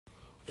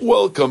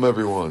Welcome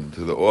everyone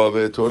to the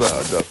Oave Torah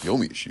Daf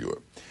Yomi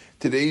Shiur.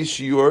 Today's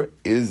Shiur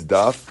is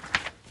Daf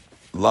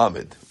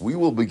Lamed. We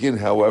will begin,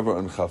 however,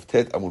 on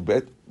Chavtet Amud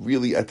Bet,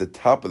 really at the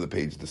top of the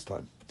page this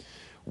time.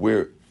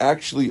 We're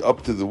actually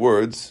up to the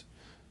words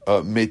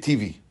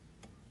Metivi,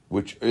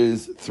 which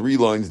is 3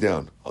 lines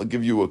down. I'll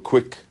give you a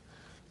quick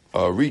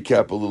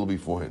recap a little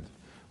beforehand.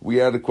 We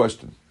had a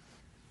question.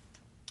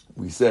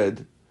 We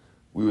said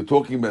we were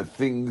talking about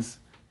things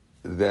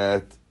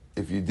that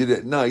if you did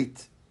at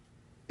night,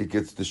 it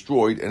gets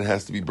destroyed and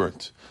has to be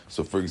burnt.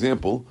 So, for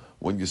example,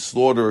 when you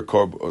slaughter the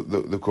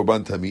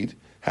Korban Tamid,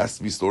 has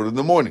to be slaughtered in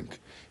the morning.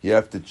 You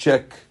have to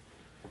check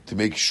to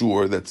make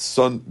sure that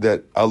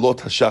Alot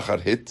HaShachar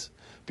hit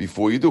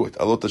before you do it.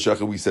 Alot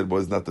HaShachar, we said,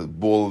 was not the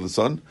ball of the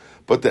sun,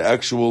 but the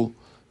actual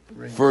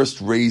first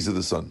rays of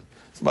the sun.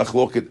 It's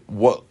machloket,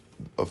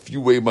 a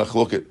few way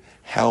machloket,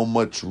 how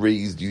much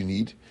rays do you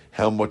need?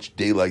 How much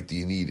daylight do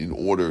you need in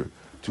order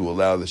to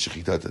allow the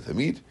Shechitat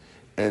Tamid?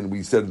 And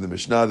we said in the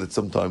Mishnah that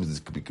sometimes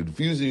this could be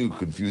confusing. You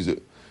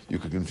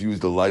could confuse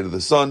the light of the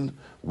sun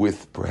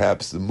with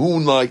perhaps the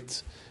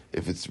moonlight,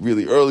 if it's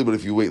really early, but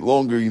if you wait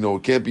longer,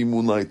 it can't be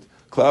moonlight.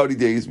 Cloudy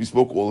days, we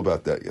spoke all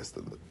about that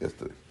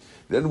yesterday.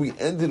 Then we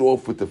ended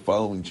off with the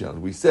following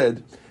challenge. We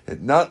said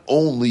that not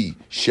only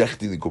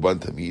shechting the Korban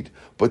Tamid,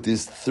 but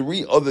there's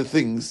 3 other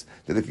things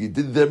that if you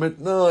did them at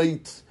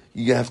night,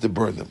 you have to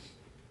burn them.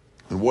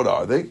 And what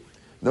are they?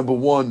 Number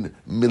 1,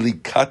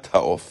 milikat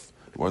ha'of.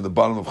 We're on the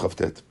bottom of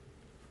Chavtet.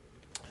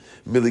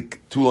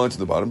 2 lines at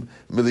the bottom.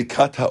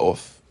 Milikat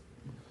ha'of,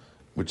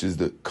 which is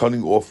the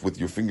cutting off with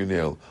your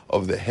fingernail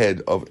of the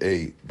head of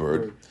a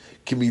bird.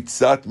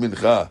 Kimitzat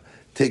mincha,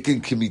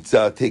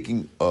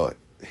 taking a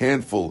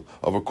handful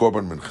of a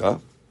korban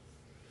mincha.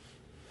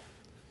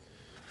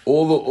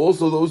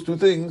 Also those 2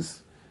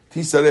 things,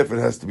 tisaref, it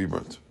has to be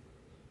burnt.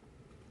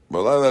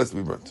 Well, it has to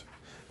be burnt.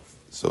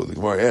 So the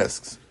Gemara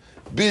asks,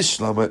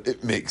 Bishlama,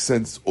 it makes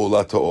sense,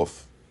 ola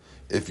ta'of,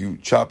 if you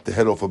chop the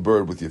head off a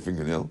bird with your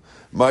fingernail.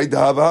 My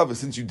dahava,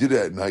 since you did it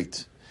at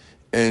night,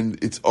 and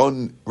it's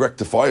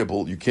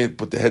unrectifiable, you can't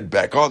put the head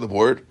back on the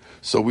bird,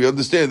 so we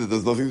understand that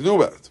there's nothing to do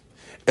about it.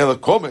 And the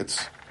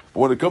komets,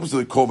 when it comes to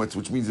the komets,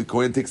 which means the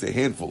Kohen takes a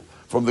handful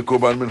from the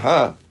Korban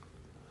Mincha,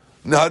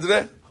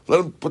 Nahadre, let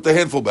him put the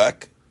handful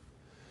back,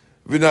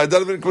 and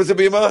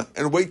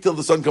wait till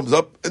the sun comes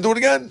up, and do it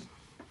again.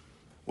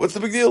 What's the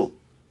big deal?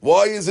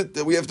 Why is it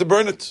that we have to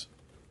burn it?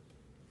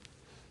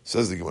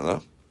 Says the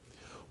Gemara,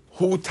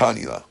 Hu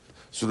Tanila.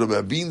 So the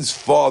Rabin's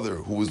father,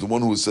 who was the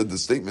one who said the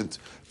statement,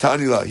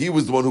 Tanila, he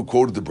was the one who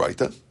quoted the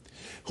Braita.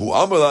 Hu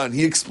Amala, and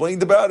he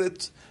explained about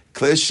it.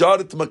 Now this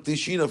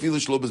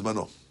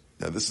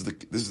is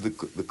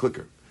the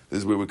clicker. This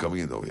is where we're coming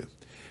in over here.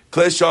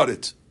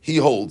 Klesharet, he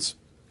holds.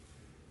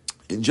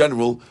 In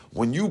general,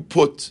 when you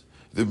put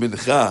the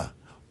mincha,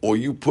 or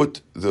you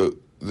put the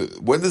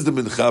when does the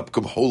mincha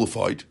become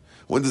holified?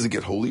 When does it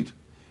get holied?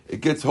 It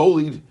gets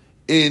holied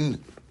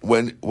in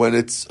when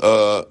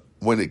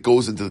it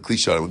goes into the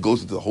klishar, when it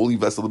goes into the holy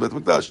vessel of the Bet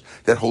Mikdash,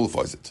 that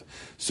holifies it.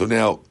 So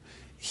now,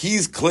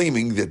 he's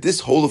claiming that this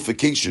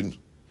holification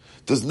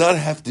does not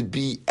have to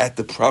be at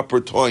the proper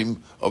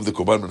time of the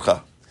Korban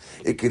Mincha.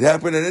 It could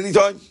happen at any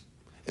time,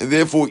 and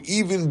therefore,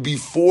 even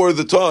before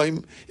the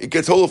time, it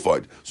gets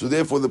holified. So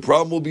therefore, the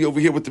problem will be over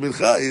here with the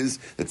Mincha is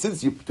that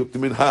since you took the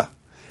Mincha,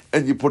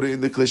 and you put it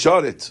in the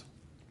klisharet,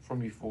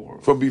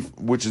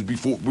 which is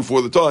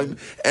before the time,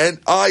 and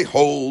I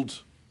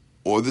hold,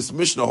 or this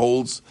Mishnah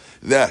holds,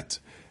 that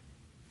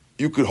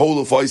you could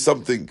holify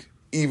something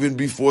even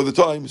before the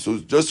time. So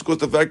just because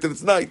the fact that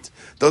it's night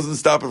doesn't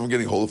stop it from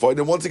getting holified.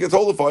 And once it gets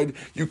holified,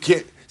 you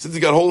can't, since it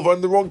got holified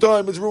in the wrong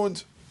time, it's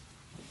ruined.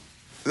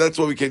 That's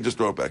why we can't just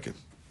throw it back in.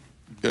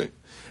 Okay?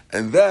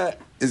 And that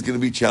is going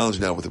to be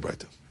challenged now with the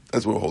Braita.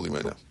 That's what we're holding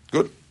right now.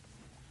 Good?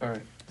 All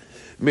right.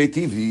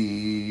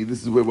 Meitivi,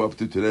 this is where we're up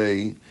to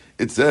today.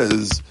 It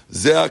says,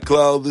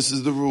 Ze'aklal, this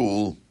is the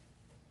rule.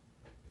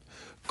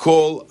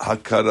 Kol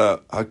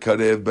hakarev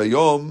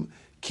bayom,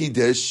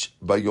 kidesh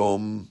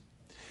bayom.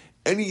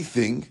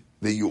 Anything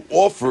that you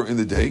offer in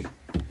the day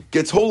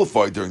gets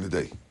holified during the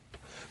day.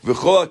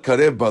 V'chol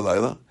hakarev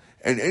balayla,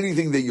 and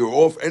anything that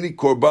you're any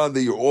korban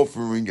that you're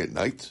offering at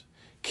night,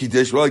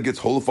 kidesh balayla, gets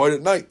holified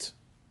at night.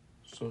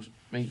 So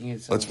making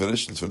it sound... Let's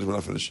finish, we're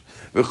not finished.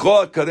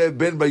 V'chol hakarev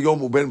ben bayom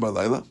uben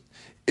balayla,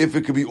 if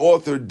it could be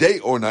authored day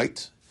or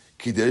night,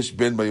 kidesh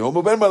ben bayom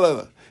uben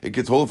balayla, it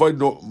gets holified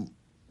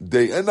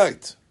day and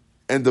night.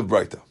 End of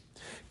Braita.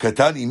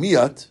 Katani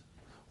miyat,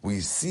 we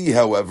see,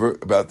 however,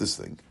 about this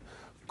thing.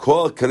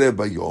 Kol karev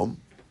bayom,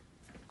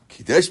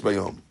 kidesh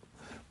bayom,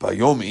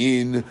 bayom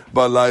in,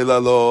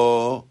 balayla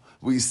lo.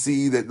 We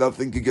see that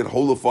nothing can get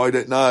holified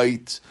at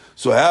night.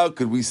 So how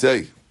could we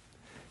say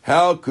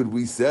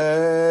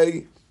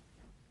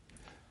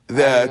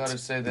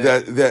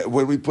that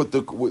when we put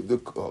the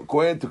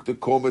Kohen took the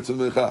Kometz and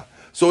Mincha,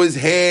 so his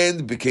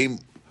hand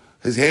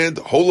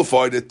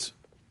holified it,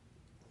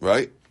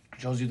 right?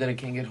 Shows you that it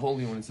can't get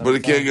holy when it's not But the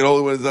it can't time. get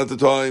holy when it's not the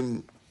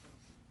time.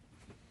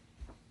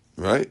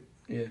 Right?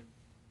 Yeah.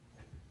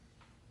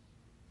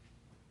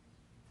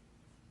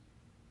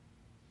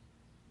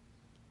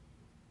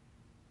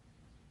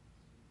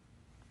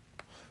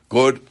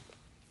 Good.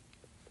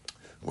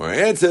 Where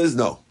answer is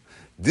no.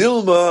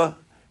 Dilma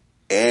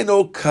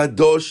eno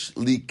kadosh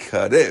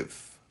likarev,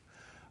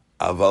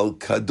 aval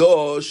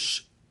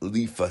kadosh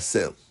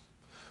lifasel,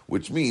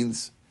 which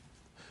means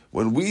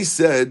when we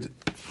said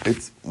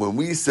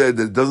that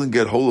it doesn't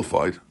get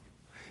holified,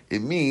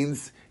 it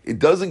means it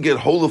doesn't get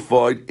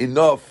holified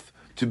enough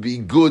to be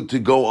good to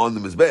go on the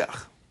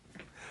mizbeach,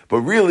 but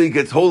really it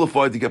gets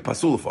holified to get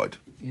pasulified.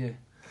 Yeah.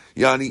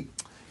 Yani,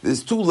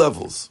 there's two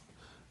levels.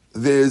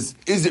 Is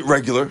it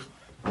regular?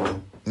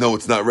 No,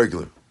 it's not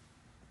regular.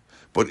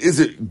 But is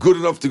it good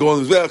enough to go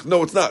on the mizbeach?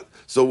 No, it's not.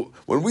 So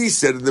when we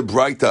said in the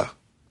Braita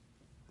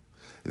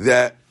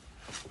that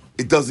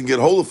it doesn't get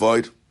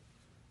holified,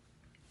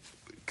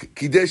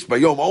 Kiddush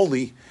Bayom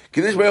only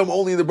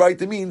in the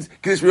Braita means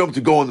Kiddush Bayom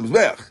to go on the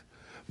mizbeach.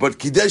 But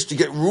Kiddush to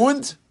get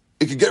ruined,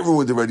 it could get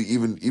ruined already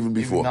even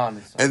before.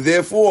 And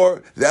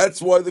therefore,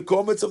 that's why the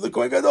comments of the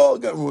Kohen Gadol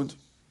got ruined.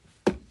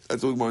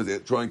 That's what Gemara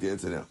is trying to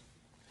answer now.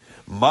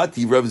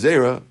 Mati Rav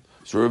Zera,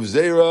 so Rav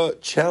Zera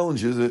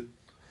challenges it,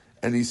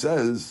 and he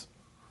says,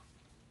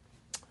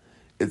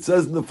 it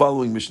says in the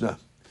following Mishnah,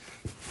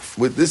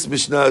 with this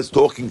Mishnah is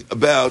talking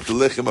about the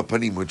Lechem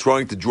HaPanim. We're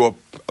trying to draw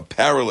a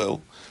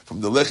parallel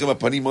from the Lechem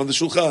HaPanim on the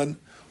Shulchan,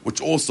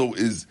 which also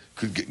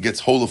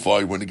gets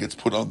holified when it gets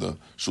put on the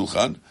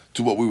Shulchan,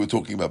 to what we were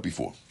talking about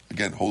before.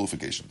 Again,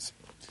 holifications.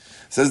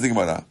 Says the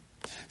Gemara,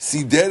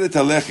 Sider et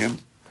halechem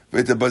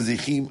v'et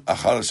habazichim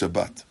achar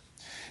Shabbat.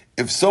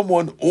 If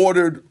someone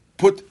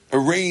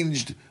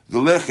arranged the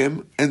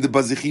lechem and the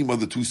bazichim are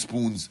the two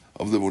spoons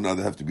of the levona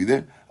that have to be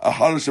there,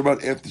 achar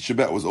Shabbat after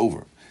Shabbat was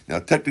over. Now,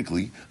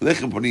 technically,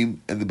 lechem panim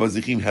and the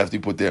bazichim have to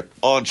be put there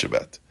on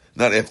Shabbat,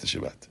 not after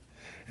Shabbat.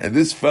 And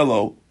this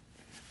fellow,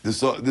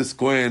 this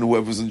Kohen,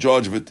 whoever was in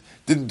charge of it,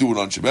 didn't do it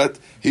on Shabbat.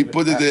 He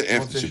put it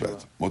there after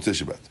Shabbat, Motzei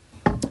Shabbat.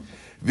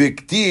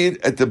 V'ktir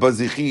et the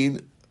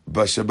bazichin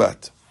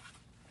b'Shabbat.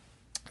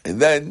 And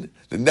then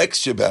the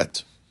next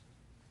Shabbat,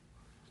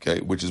 okay,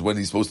 which is when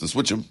he's supposed to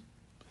switch them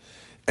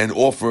and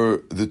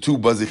offer the two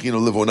bazichin or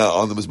livona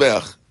on the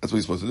mizbeach. That's what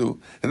he's supposed to do.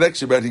 The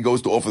next Shabbat he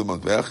goes to offer the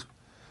mizbeach.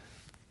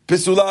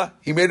 Pisula,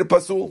 he made it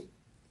pasul.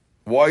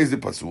 Why is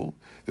it pasul?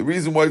 The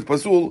reason why it's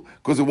pasul,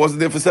 because it wasn't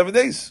there for 7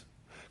 days.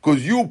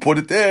 Because you put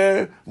it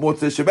there,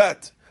 Motzei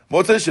Shabbat.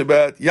 Motzei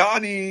Shabbat,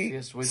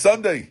 Yani,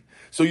 Sunday.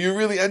 So you're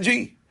really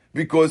NG,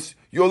 because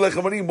your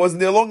lechem panim wasn't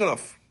there long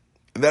enough.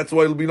 And that's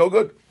why it'll be no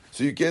good.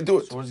 So you can't do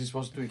it. So what is he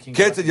supposed to do?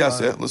 Ketzad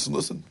Yaseh,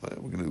 listen.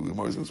 We're going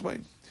to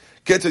explain.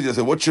 Ketzad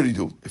Yaseh, what should he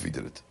do if he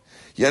did it?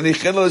 Yani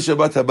chen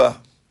Shabbat haba.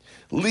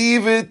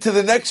 Leave it to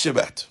the next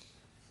Shabbat.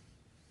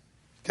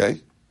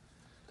 Okay?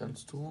 Then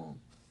it's too long.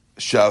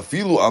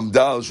 Sha'afilu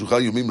amda al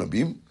shulchan yomim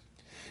rabim.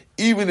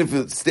 Even if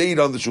it stayed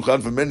on the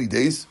shulchan for many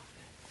days,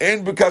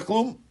 and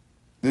b'kaklum,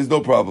 there's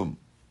no problem.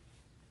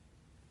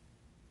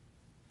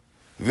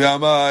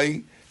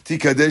 V'amai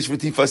tikadesh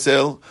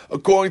v'tifasel.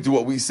 According to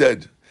what we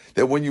said,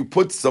 that when you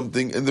put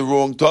something in the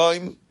wrong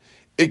time,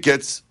 it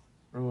gets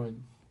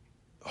ruined,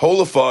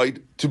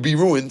 holified to be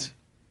ruined.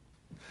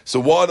 So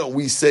why don't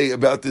we say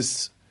about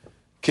this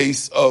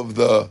case of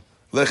the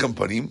lechem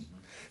panim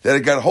that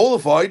it got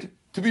holified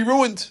to be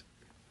ruined?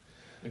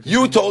 Because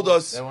you told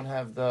us they won't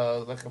have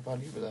the lechem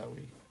panim for that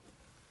week.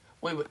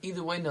 Wait, but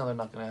either way now they're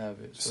not going to have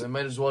it, so they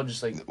might as well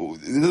just like. It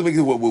doesn't make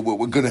it what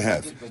we're going to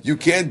have. You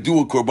can't do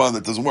a korban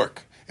that doesn't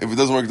work. If it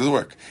doesn't work, it doesn't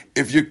work.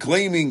 If you're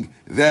claiming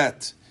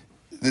that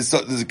there's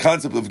a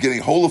concept of getting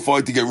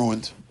holified to get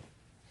ruined,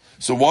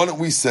 so why don't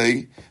we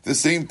say the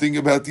same thing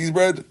about these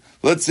bread?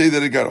 Let's say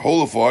that it got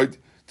holified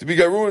to be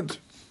got ruined.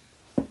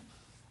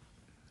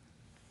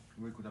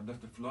 We could have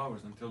left the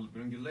flowers until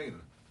bring it later.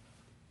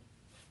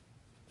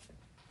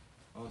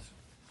 Awesome.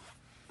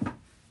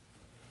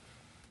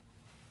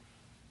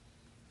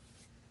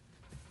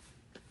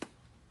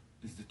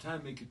 Does the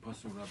time make it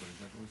possible, Rabbi? Is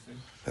that what we're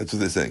saying? That's what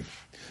they're saying.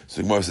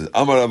 So Gemara says,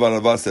 Amar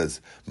Rava says,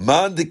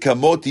 Man de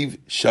kamotiv,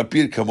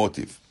 Shapir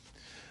kamotiv.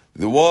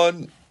 The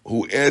one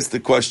who asked the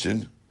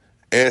question,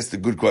 asked a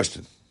good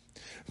question.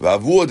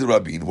 V'avu de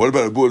Rabin. What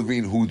about Abu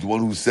Rabin, who's the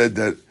one who said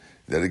that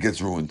it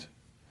gets ruined?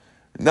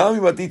 Nami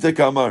matita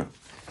kamar.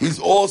 He's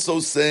also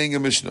saying a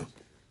Mishnah.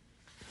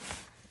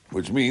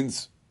 Which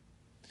means,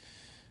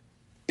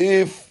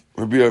 if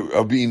Rabbi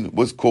Rabin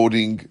was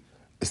quoting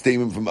a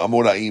statement from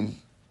Amoraim,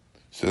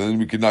 so then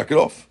we could knock it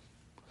off.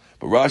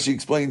 But Rashi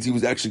explains he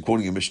was actually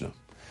quoting a Mishnah.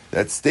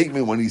 That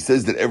statement when he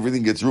says that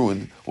everything gets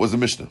ruined was a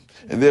Mishnah.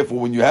 And therefore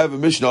when you have a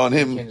Mishnah on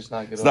him, it's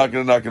not going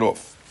to knock it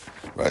off.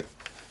 Right?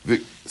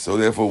 So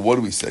therefore what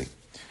do we say?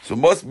 So it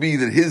must be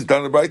that his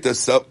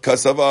Danabraita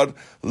Kasavar,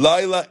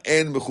 Laila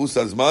and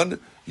Mechusar Zman,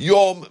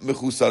 Yom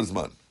Mechusar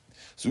Zman.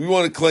 So we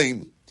want to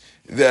claim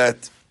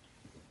that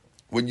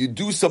when you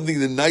do something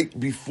the night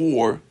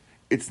before,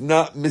 it's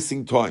not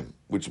missing time.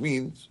 Which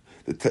means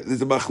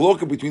there's a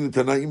machloka between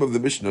the Tanaim of the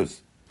Mishnahs,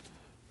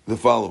 the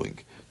following.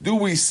 Do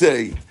we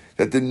say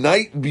that the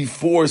night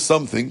before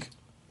something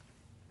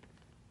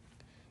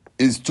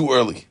is too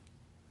early?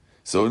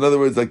 So in other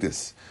words, like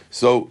this.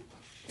 So,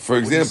 for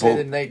example... When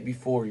you say the night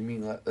before, you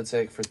mean, let's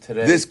say for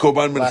today... This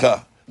Korban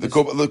Mincha. The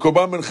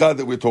Korban Mincha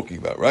that we're talking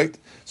about, right?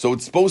 So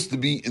it's supposed to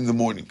be in the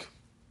morning,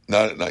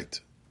 not at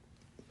night.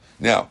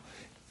 Now,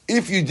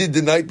 if you did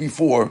the night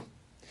before,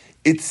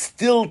 it's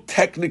still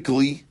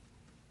technically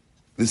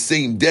the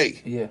same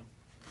day. Yeah.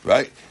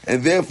 Right?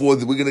 And therefore,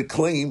 we're going to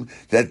claim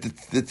that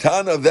the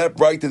Tana of that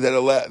Braita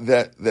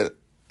that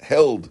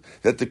held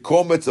that the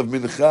Kormetz of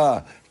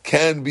Mincha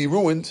can be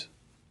ruined,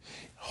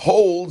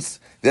 holds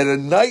that a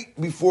night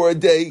before a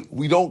day,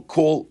 we don't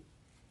call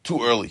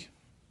too early.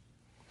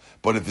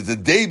 But if it's a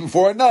day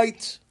before a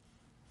night,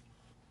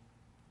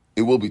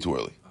 it will be too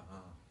early.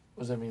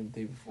 What does that mean, the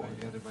day before?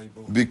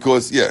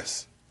 Because,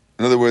 yes.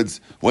 In other words,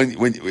 when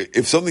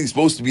if something's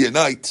supposed to be at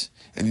night,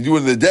 and you do it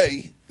in the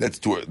day, that's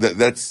too early.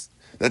 That's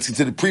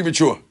considered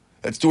premature.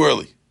 That's too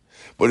early.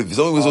 But if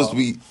something was supposed to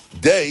be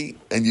day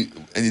and you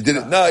did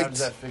it night, how does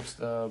that fix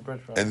the bread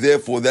fry? and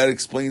therefore that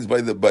explains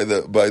by the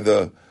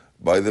mincha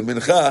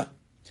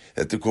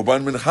that the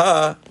korban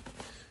mincha,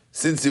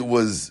 since it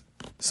was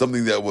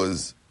something that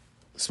was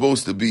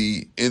supposed to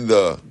be in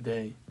the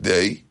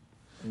day,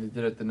 and they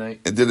did it at the night,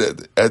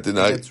 at the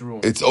night,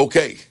 it's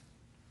okay.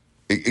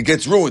 It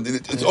gets ruined.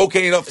 It's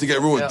okay enough to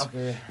get ruined,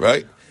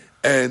 right?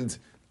 And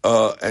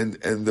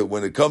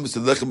when it comes to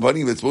lechem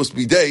panim, it's supposed to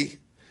be day.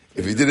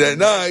 If you did it at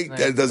night,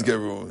 then it does get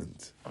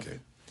ruined. Okay,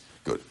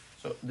 good.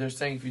 So they're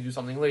saying if you do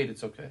something late,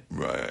 it's okay.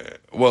 Right.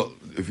 Well,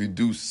 if you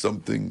do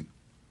something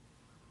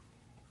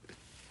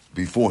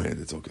beforehand,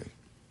 it's okay.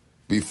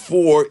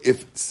 Before,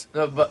 if it's...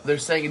 No, but they're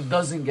saying it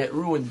doesn't get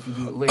ruined if you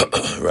do it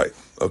late. Right.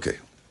 Okay.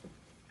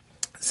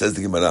 Says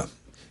the Gemara.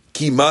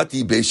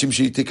 Kimati beishim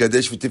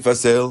she'tikadesh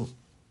v'tifasel.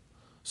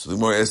 So the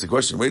Gemara asks the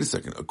question, wait a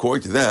second.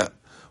 According to that,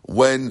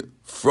 when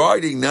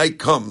Friday night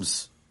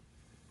comes,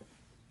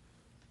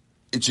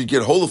 it should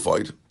get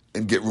holified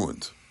and get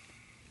ruined.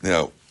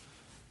 Now,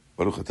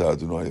 Baruch atah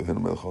Adonai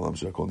Eloheinu melech haolam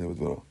she'akol nהיה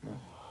b'dvaro.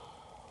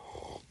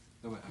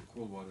 No, I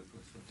cold water to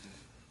it.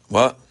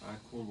 What? I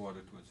cold water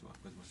to it.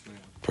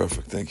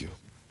 Perfect, thank you.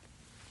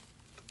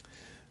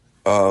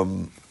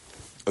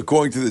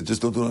 According to this,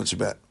 just don't do it on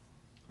Shabbat.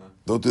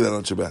 Don't do that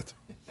on Shabbat.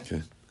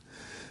 Okay.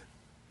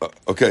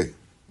 Okay.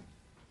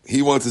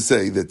 He wants to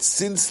say that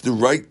since the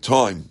right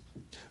time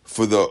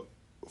for the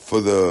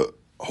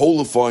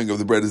holifying of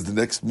the bread is the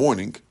next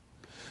morning,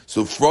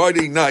 so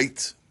Friday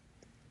night,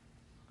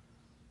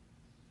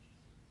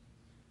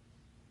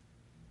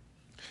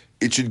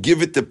 it should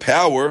give it the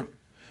power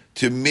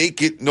to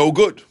make it no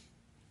good.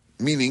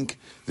 Meaning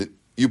that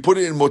you put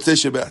it in Motzei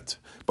Shabbat.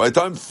 By the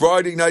time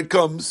Friday night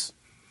comes,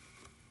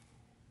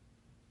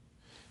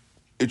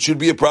 it should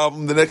be a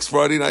problem the next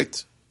Friday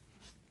night.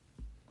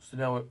 So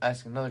now we're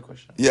asking another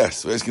question.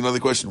 Yes, we're asking another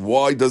question.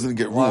 Why doesn't it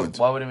get ruined?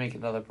 Why would it make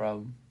another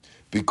problem?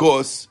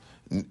 Because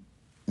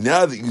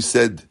now that you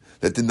said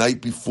that the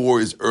night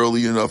before is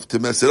early enough to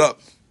mess it up.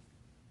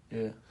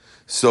 Yeah.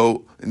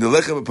 So in the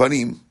Lechem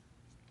Panim,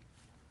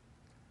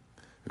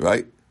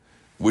 right,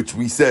 which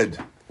we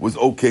said was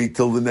okay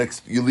till the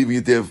next, you're leaving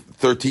it there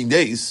 13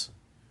 days,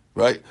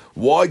 right?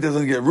 Why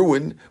doesn't it get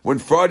ruined when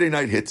Friday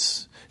night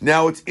hits?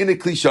 Now it's in a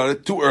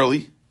klishana, too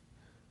early,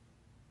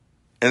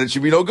 and it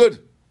should be no good.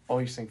 Oh,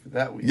 you're saying for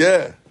that week?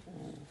 Yeah.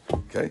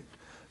 Okay.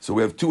 So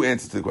we have two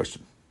answers to the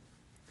question.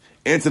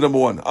 Answer number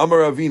one, Amar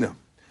Avina,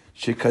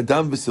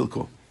 Shekadam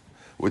v'silko.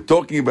 We're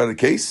talking about a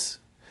case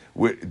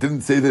where it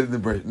didn't say that in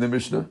the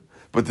Mishnah,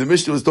 but the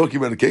Mishnah was talking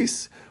about a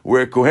case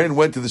where Kohen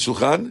went to the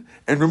Shulchan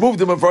and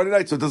removed him on Friday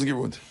night so it doesn't get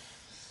ruined.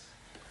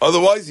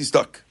 Otherwise, you're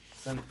stuck.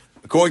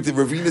 According to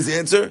Ravina's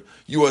answer,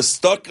 you are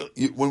stuck.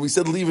 When we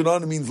said leave it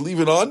on, it means leave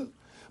it on,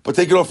 but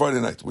take it off Friday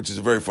night, which is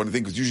a very funny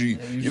thing because usually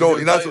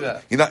you're not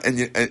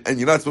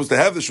supposed to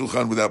have the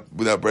Shulchan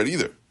without bread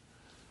either.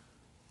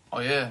 Oh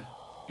yeah.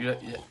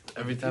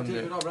 Every time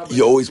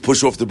you always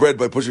push off the bread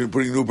by putting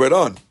new bread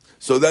on.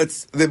 So but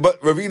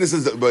Ravina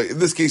says that, but in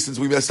this case, since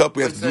we messed up,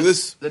 we have to do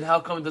this. Then how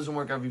come it doesn't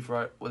work every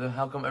Friday? Well, then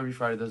how come every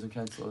Friday doesn't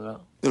cancel it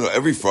out?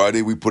 Every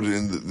Friday we put it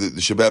in the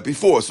Shabbat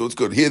before, so it's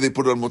good. Here they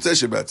put it on Motzei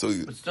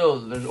Shabbat. But still,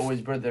 there's always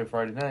bread there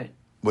Friday night.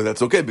 Well,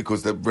 that's okay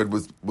because that bread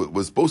was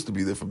supposed to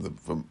be there from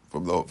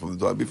the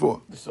time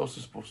before. It's also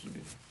supposed to be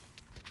there.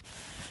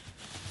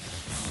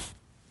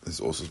 It's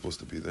also supposed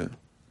to be there.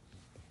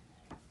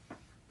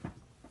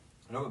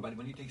 No, but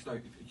when you take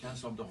start, you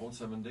cancel up the whole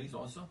 7 days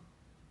also?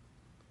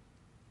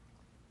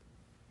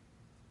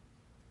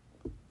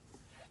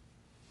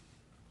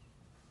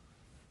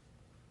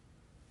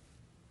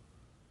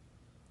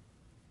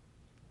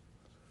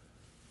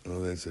 I don't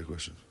know the answer to that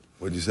question.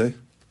 What did you say?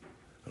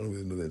 I don't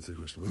really know the answer to the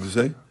question. What did you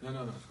say? No,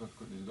 it's good.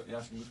 You're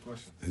asking a good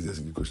question. He's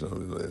asking a good question. I don't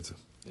really know the answer.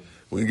 Yeah.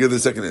 We're going to give the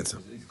second answer.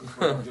 He's good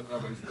for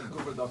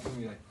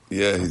the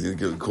yeah, he's going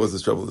to cause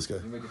us trouble, this guy.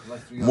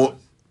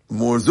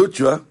 More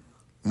Zutra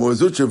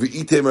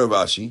v'item Rav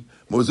Ashi.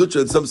 More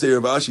Zutra, and some say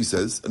Rav Ashi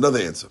says, another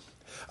answer.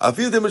 I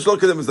feel them is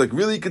like,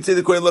 really, you could say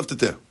the Kohen left it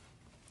there.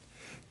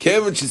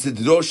 Kevin, she said,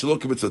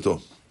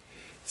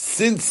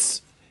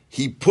 since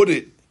he put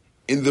it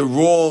in the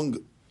wrong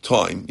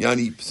time,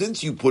 yani,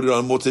 since you put it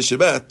on Motzei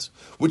Shabbat,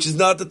 which is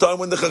not the time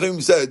when the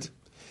Chachamim said,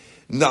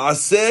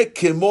 Naaseh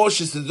kemo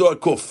shesidor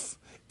kuf.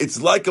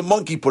 It's like a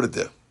monkey put it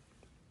there.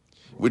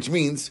 Which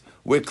means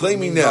we're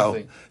claiming means now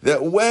nothing.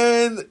 that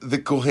when the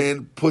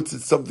Kohen puts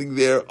something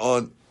there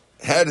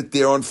had it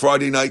there on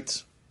Friday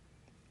night,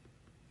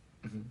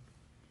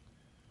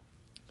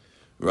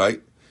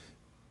 right?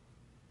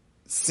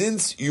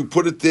 Since you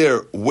put it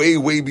there way,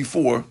 way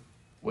before,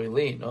 Way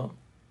late, no?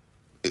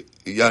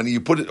 Yani,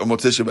 you put it on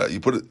Motzei Shabbat, you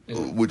put it, Yeah.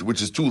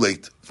 which is too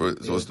late for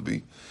it supposed to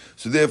be.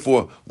 So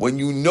therefore, when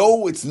you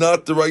know it's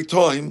not the right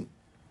time,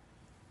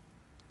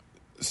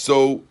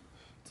 so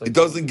It's like- it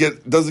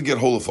doesn't get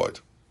holified,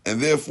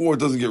 and therefore it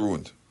doesn't get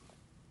ruined.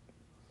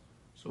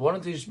 So why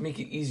don't they just make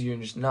it easier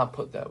and just not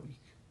put that week?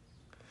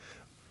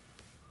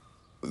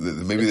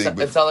 Maybe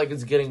It's not like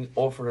it's getting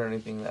offered or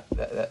anything.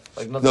 That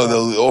like nothing. no,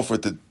 else. they'll offer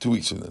it to 2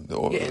 weeks from then. They'll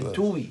offer Yeah, in that.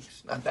 2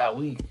 weeks, not that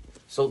week.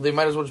 So they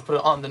might as well just put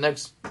it on the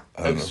next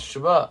don't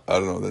Shabbat. I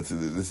don't know. This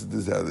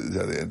is how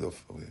they end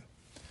off. Okay.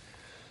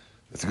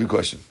 That's a good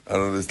question. I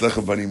don't know. This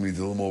Lechem Banim needs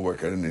a little more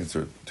work. I didn't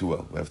answer it too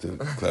well. We have to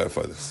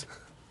clarify this.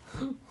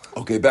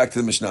 Okay, back to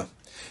the Mishnah.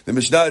 The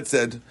Mishnah had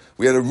said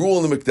we had a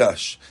rule in the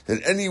Mikdash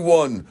that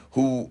anyone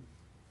who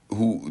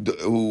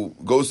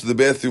goes to the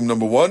bathroom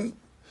number 1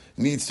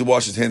 needs to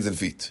wash his hands and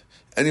feet.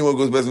 Anyone who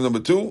goes to the bathroom number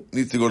 2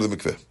 needs to go to the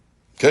mikveh.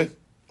 Okay?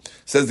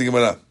 Says the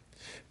Gemara.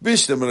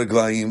 Bishlam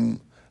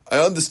Raglaim. I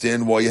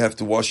understand why you have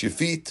to wash your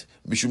feet.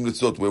 Mishum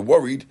Litzot. We're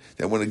worried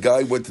that when a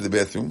guy went to the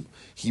bathroom,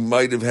 he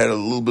might have had a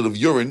little bit of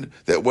urine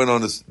that went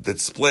on that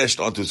splashed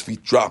onto his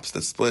feet, drops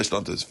that splashed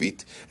onto his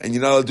feet, and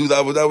you're not allowed to do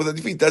that without your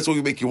feet. That's why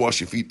we make you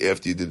wash your feet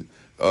after you did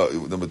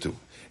number 2.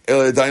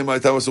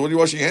 So what are you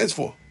washing your hands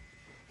for?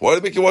 Why do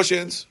they make you wash your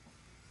hands?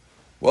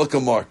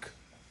 Welcome, Mark.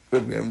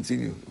 Good, we haven't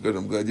seen you. Good,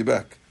 I'm glad you're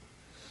back.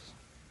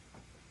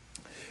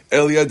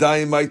 El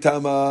Yadayim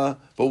Maitama.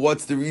 But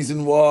what's the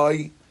reason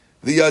why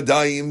the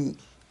Yadayim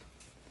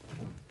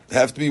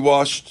have to be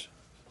washed?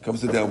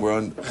 Comes it down. We're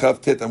on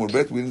Chav Tet Amud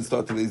Bet. We didn't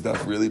start today's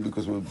daf really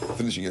because we're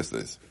finishing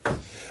yesterday's.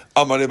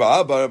 Amar Reb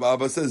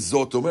Abba says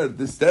Zot Omer.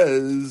 This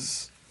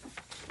says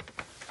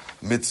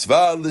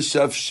Mitzvah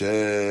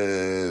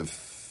l'shavshev.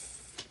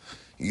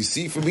 You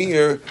see from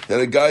here that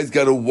a guy's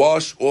got to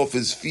wash off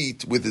his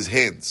feet with his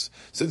hands.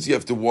 Since you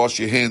have to wash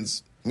your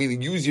hands,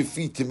 meaning use your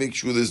feet to make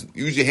sure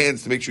use your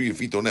hands to make sure your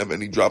feet don't have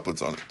any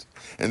droplets on it.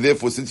 And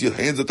therefore, since your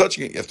hands are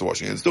touching it, you have to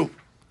wash your hands too.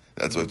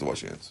 That's why you have to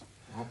wash your hands.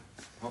 How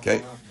Okay.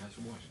 far up he has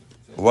to wash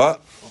it?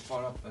 What? How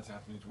far up does he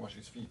have to wash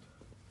his feet?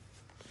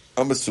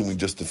 I'm assuming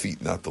just the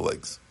feet, not the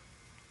legs.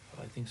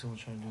 I think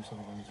someone's trying to do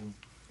something on Zoom.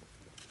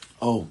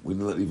 Oh, we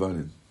didn't let Ivan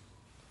in.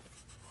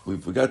 We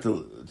forgot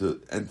to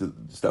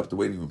stop the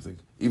waiting room thing.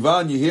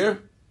 Ivan, you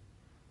here?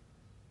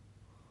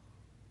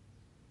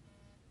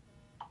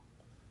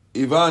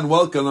 Ivan,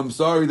 welcome. I'm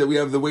sorry that we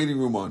have the waiting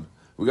room on.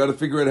 We got to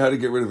figure out how to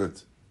get rid of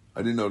it.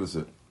 I didn't notice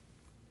it.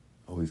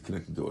 Oh, he's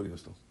connecting to audio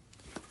still.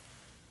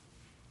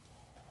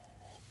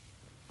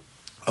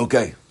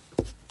 Okay,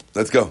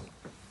 let's go.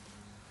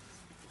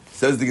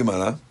 Says the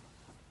Gemara.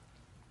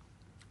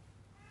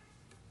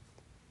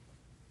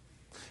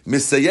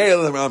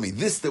 Misayel Rami.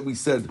 This that we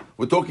said,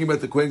 we're talking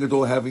about the Kohen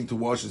Gadol having to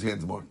wash his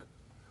hands, Mark.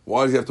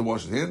 Why does he have to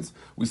wash his hands?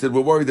 We said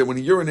we're worried that when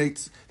he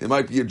urinates, there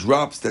might be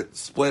drops that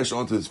splash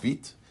onto his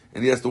feet,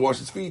 and he has to wash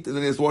his feet, and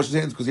then he has to wash his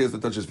hands because he has to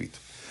touch his feet.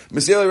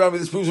 Misayel Rami.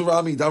 This proves from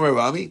Rami. Damar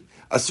Rami.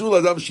 Asur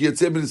Adam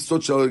Shiyatzeh Ben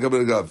Sot Shal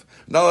Gaber Gav.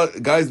 Now,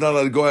 guy's not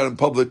allowed to go out in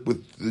public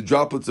with the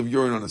droplets of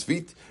urine on his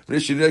feet.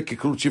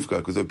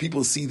 Because when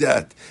people see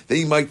that,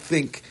 they might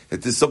think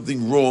that there's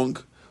something wrong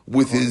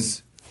with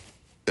his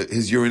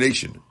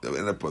urination.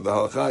 And the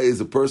halakha is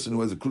a person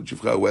who has a krut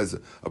shifcha, who has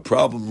a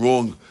problem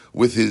wrong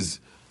with his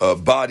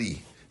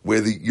body,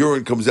 where the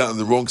urine comes out in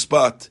the wrong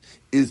spot,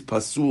 is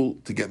pasul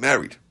to get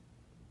married.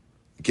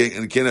 Okay,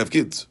 and he can't have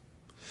kids.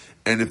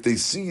 And if they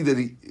see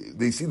that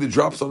they see the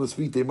drops on his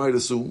feet, they might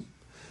assume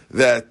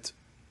that,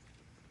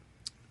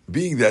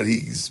 being that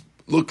he's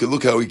look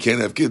how he can't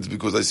have kids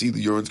because I see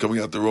the urine's coming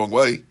out the wrong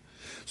way.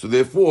 So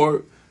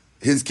therefore,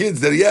 his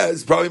kids that he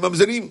has probably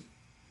mamzerim.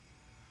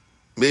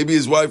 Maybe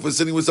his wife was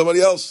sitting with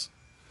somebody else,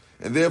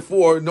 and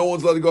therefore no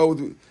one's allowed to go out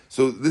with.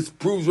 So this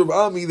proves Rav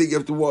Ami that you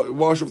have to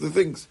wash off the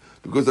things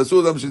because that's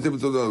all. Because he looks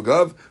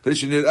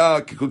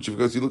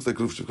like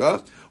kruf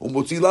shivcha,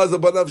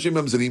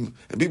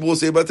 and people will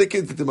say about their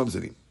kids that they're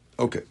mamzerim.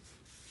 Okay.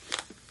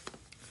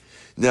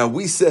 Now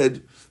we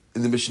said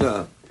in the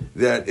Mishnah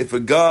that if a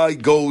guy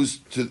goes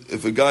to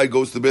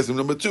the bathroom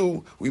number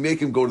 2, we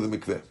make him go to the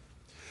mikveh.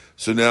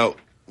 So now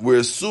we're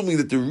assuming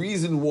that the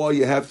reason why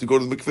you have to go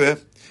to the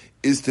mikveh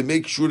is to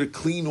make sure to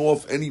clean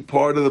off any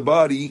part of the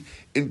body.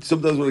 And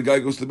sometimes when a guy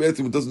goes to the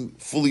bathroom, it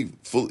doesn't he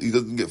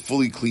doesn't get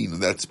fully clean in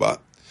that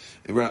spot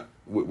where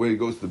he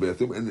goes to the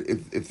bathroom. And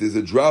if there's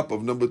a drop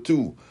of number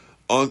 2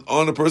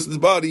 on a person's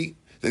body,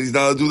 then he's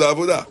not allowed to do the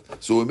avodah.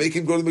 So we make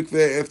him go to the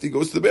mikveh after he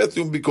goes to the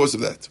bathroom because of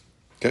that.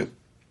 Okay.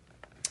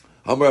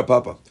 Hamra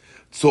Papa.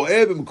 So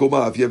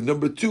if you have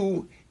number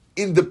 2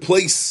 in the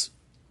place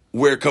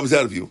where it comes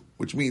out of you,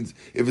 which means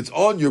if it's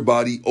on your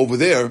body over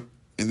there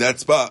in that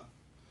spot,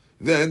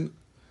 then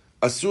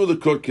asur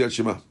l'kor kriyat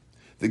shema.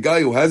 The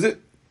guy who has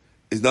it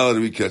is not allowed to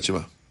read kriyat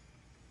shema.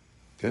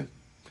 Okay.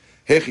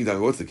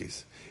 Hechidami. What's the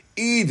case?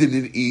 He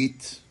didn't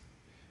eat.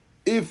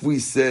 If we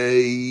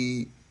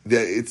say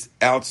that it's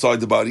outside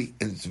the body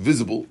and it's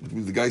visible, which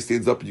means the guy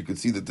stands up and you can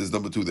see that there's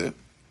number 2 there,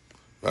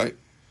 right?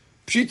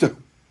 Pshita.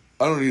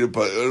 I don't need you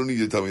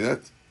to tell me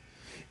that.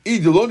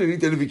 Eat alone and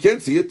eat, and if you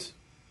can't see it,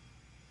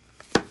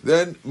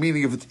 then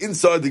meaning if it's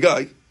inside the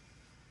guy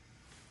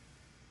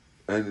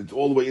and it's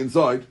all the way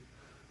inside,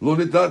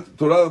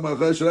 Torah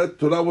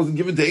wasn't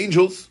given to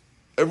angels.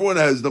 Everyone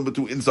has number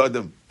 2 inside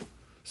them.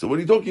 So what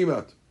are you talking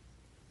about?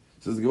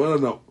 Says the Gemara,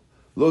 no.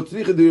 We're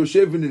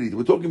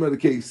talking about a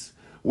case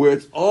where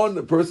it's on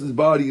a person's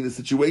body in a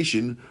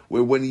situation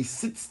where when he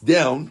sits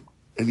down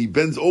and he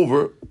bends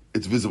over,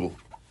 it's visible.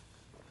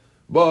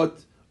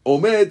 But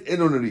Omed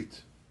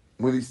enonarit.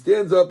 When he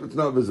stands up, it's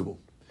not visible.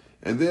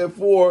 And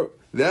therefore,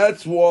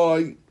 that's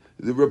why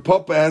the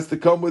Rapapa has to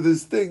come with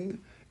his thing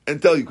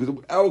and tell you. Because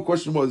our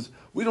question was,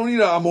 we don't need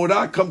a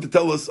Amorah come to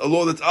tell us a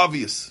law that's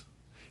obvious.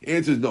 The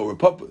answer is no.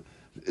 Rapapa,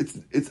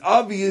 it's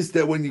obvious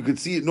that when you could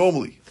see it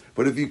normally.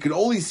 But if you can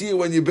only see it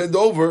when you bend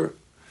over,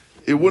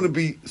 it wouldn't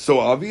be so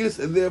obvious.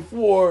 And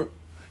therefore,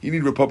 you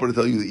need Rapapa to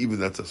tell you that even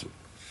that's asur.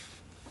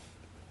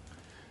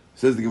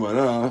 Says the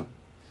Gemara,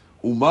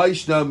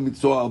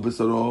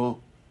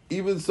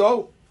 even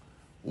so,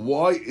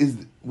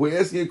 we're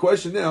asking a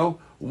question now,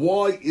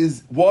 why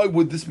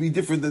would this be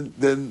different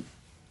than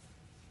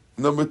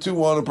number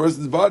 2 on a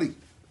person's body?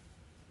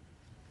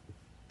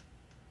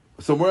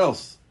 Somewhere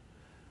else.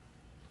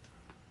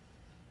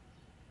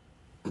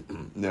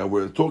 Now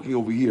we're talking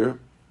over here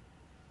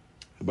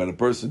about a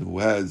person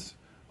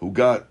who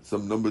got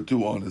some number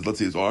 2 on his, let's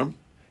say, his arm,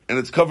 and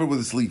it's covered with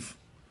a sleeve.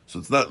 So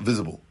it's not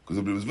visible. Because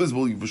if it was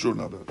visible, you for sure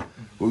know about it.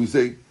 But we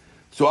say,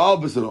 so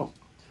al basaro,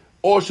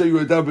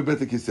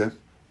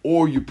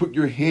 or you put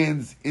your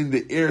hands in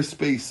the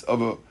airspace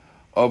of a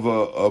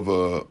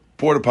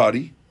porta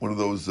potty, one of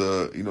those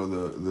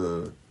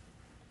the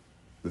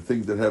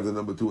things that have the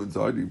number 2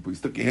 inside. You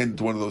stick your hand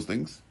into one of those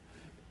things,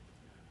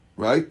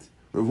 right?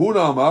 Rav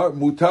Huna Amar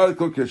mutar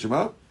kol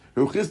keshema.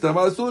 Rav Chisda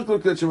Amar asur kol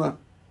keshema.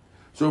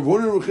 So Rav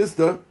Huna and Rav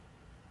Chisda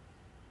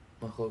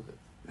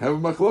have a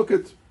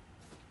machloket.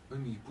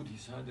 When he put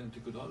his hand and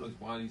took it out,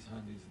 while his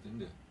hand is in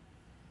there,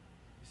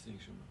 he's saying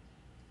Shema.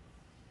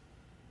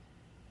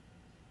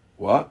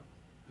 What?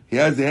 He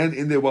has the hand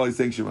in there while he's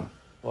saying Shema.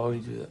 Why would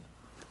you do that?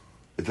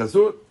 It's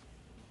asur.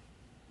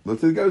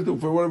 Let's say the guy's doing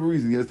for whatever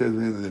reason. He has to have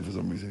his hand in there for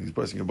some reason. He's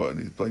pressing a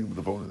button. He's playing with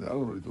the phone. I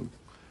don't know what he's doing.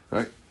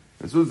 Right?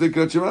 As soon as they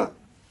cut Shema.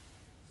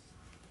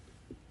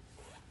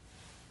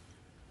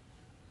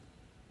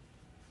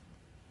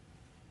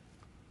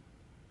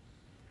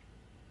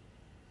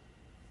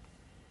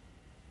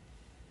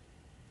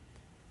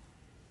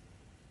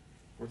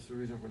 What's the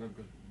reason for that?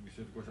 Because we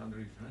said it goes under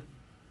his hand,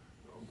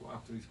 or go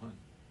after his hand.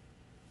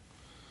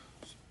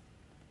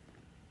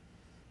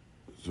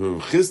 So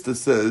Chisda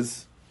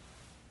says,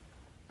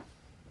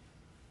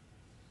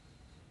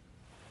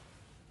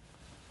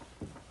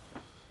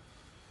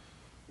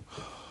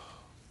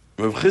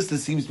 Rav Chisda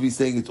seems to be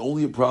saying it's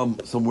only a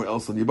problem somewhere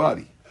else on your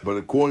body. But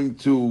according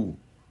to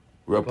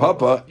Rav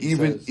Papa,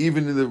 even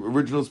in the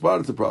original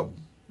spot, it's a problem.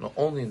 No,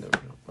 only in the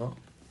original. No.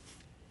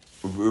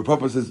 Rav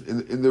Papa says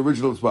in the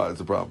original spot,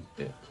 it's a problem.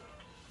 Yeah.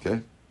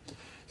 Okay?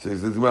 So he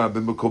says,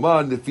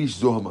 "B'mekoma nefish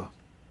zohama."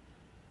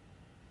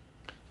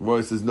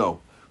 Gemara says no.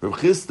 Rav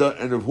Chisda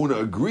and Rav Huna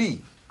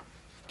agree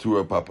to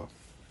Rav Papa.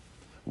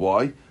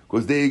 Why?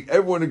 Because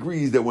everyone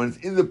agrees that when it's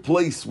in the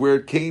place where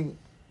it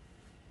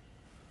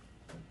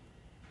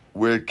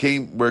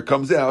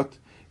comes out,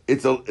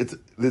 there's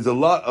a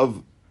lot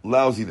of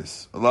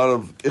lousiness, a lot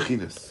of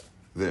ichiness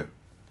there,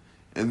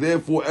 and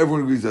therefore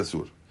everyone agrees that's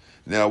asur.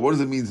 Now, what does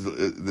it mean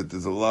that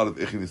there's a lot of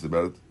ichiness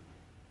about it?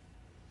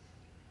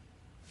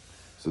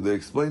 So they're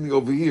explaining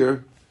over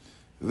here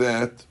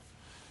that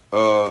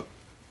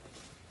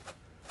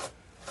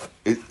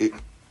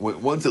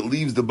once it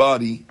leaves the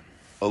body,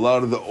 a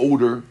lot of the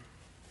odor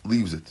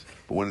leaves it.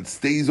 But when it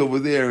stays over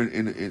there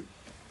in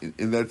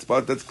that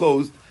spot that's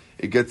closed,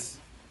 it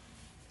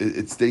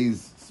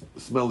stays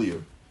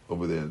smellier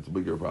over there. It's a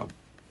bigger problem.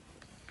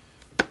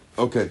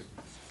 Okay.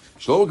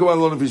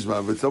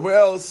 But somewhere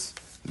else,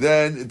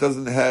 then it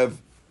doesn't have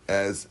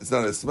it's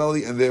not as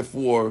smelly, and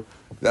therefore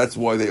that's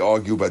why they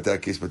argue about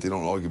that case, but they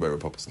don't argue about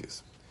Rav Papa's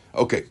case.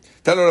 Okay.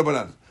 Tana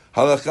Rabbanan.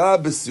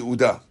 Halacha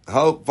b'seuda.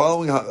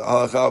 Following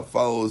halacha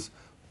follows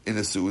in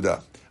a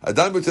seuda.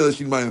 Adam b'tel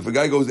mayim. If a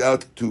guy goes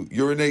out to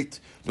urinate,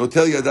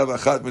 notel yadav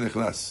achat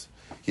v'nechnas.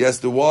 He has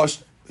to wash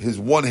his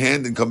one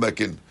hand and come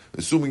back in.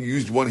 Assuming you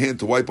used one hand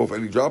to wipe off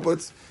any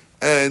droplets,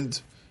 and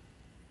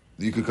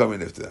you could come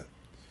in after that.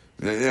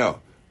 Now,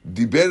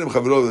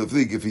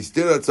 if he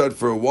stayed outside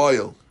for a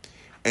while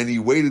and he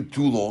waited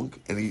too long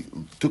and he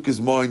took his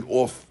mind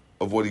off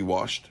of what he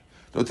washed,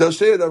 notel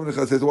sheyadav v'nechnas.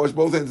 He has to wash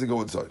both hands and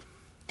go inside.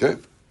 Okay.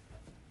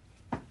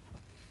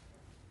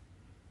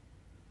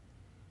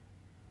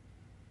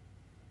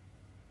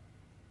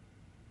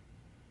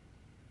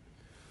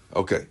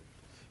 Okay.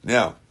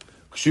 Now,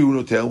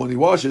 when he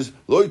washes,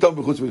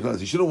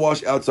 he shouldn't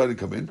wash outside and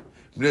come in,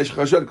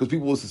 because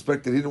people will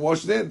suspect that he didn't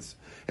wash his hands.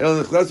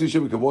 El Nechlas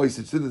Yishem Kavoy, he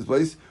sits in his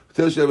place,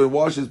 and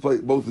washes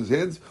both his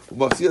hands,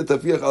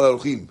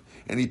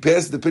 and he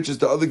passes the pitchers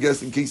to other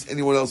guests in case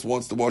anyone else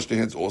wants to wash their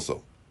hands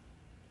also.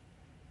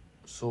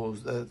 So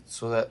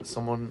that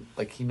someone,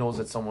 like, he knows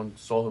that someone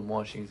saw him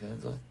washing his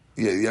hands. Like?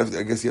 Yeah,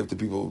 I guess you have to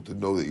people to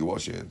know that you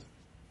wash your hands.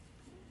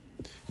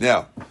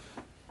 Now,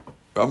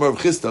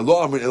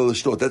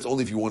 that's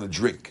only if you want to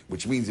drink,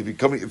 which means if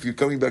you're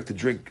coming back to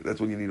drink, that's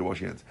when you need to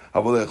wash your hands.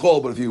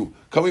 But if you're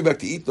coming back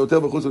to eat, there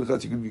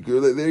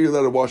you're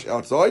allowed to wash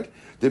outside.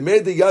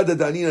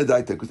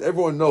 Because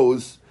everyone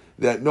knows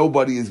that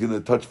nobody is going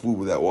to touch food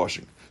without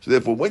washing. So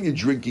therefore, when you're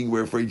drinking,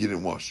 we're afraid you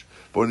didn't wash.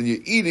 But when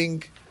you're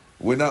eating,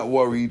 we're not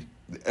worried.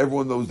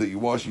 Everyone knows that you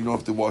wash. You don't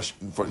have to wash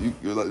in front. You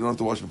don't have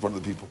to wash in front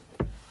of the people.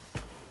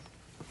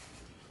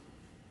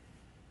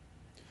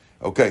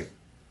 Okay.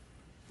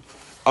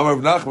 Amar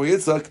Nachman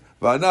Yitzchak,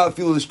 v'ana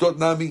afilu l'shtot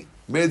nami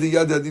me'edi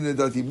yad hadin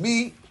edati.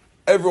 Me,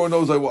 everyone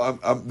knows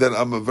that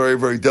I'm a very,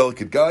 very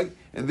delicate guy,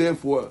 and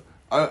therefore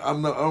I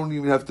don't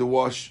even have to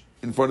wash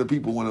in front of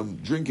people when I'm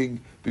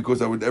drinking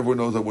because everyone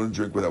knows I wouldn't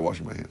drink without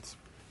washing my hands.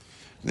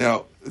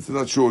 Now, it's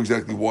not sure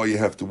exactly why you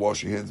have to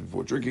wash your hands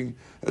before drinking.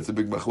 That's a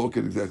big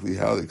machloket exactly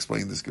how they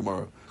explain this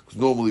Gemara. Because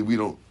normally we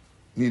don't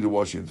need to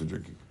wash your hands for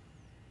drinking.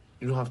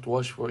 You don't have to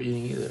wash for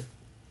eating either.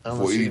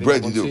 For eating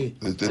bread, you do.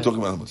 They're talking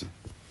about hamotzi.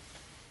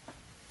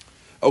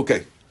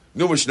 Okay,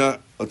 no Mishnah.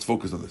 Let's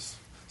focus on this.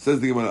 Says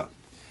the Gemara: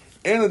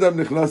 "En adam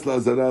nechlas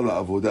la'azara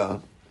la'avoda,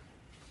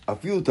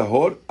 afilu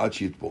tahor ad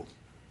sheyitbol."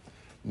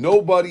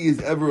 Nobody is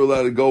ever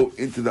allowed to go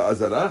into the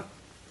azara,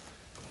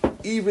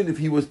 even if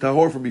he was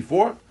tahor from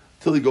before,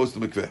 till he goes to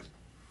mikveh.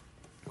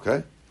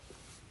 Okay.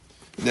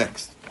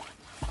 Next,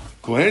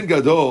 Kohen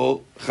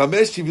Gadol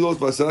chamesh shivilot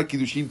v'asara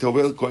kiddushin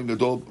tovel Kohen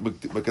Gadol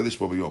mekadesh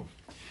bo b'yom.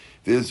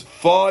 There's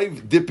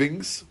 5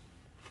 dippings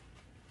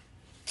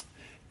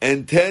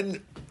and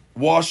 10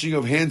 washing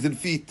of hands and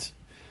feet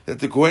that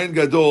the Kohen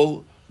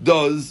Gadol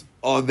does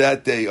on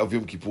that day of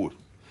Yom Kippur.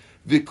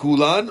 The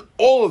Kulan,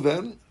 all of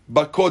them,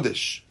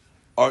 Bakodesh,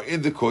 are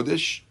in the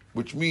Kodesh,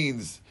 which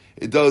means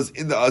it does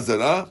in the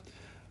Azara,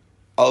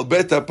 Al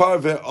Bet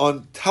HaParveh,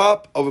 on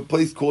top of a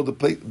place called the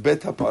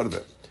Bet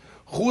HaParveh.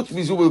 Chutz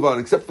Mizu Bilvan,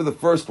 except for the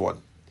first one.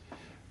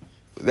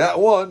 That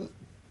one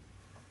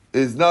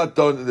is not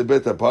done in the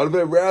Bet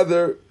HaParveh,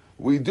 rather,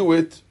 we do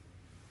it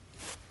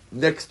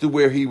next to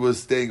where he was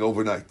staying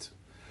overnight.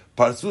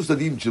 Parsu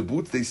Sadim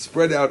Jabut, they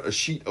spread out a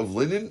sheet of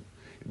linen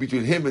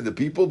between him and the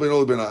people, Ben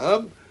Ol Ben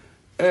Ha'am,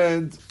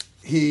 and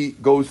he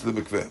goes to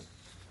the mikveh.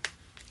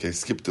 Okay,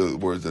 skip the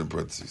words in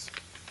parentheses.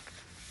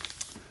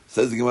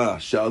 Says the Gemara,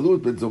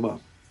 Sha'alut Ben Zoma.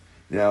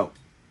 Now,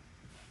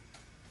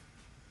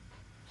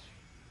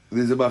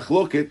 there's a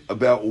machloket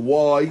about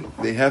why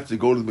they have to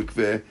go to the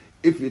mikveh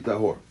if you're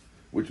tahor,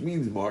 which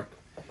means, Mark,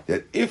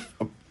 that if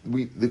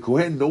the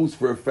Kohen knows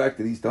for a fact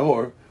that he's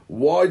tahor,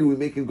 why do we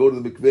make him go to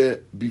the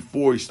mikveh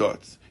before he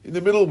starts? In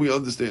the middle, we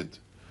understand.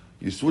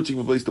 You're switching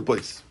from place to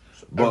place.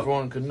 So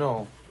everyone could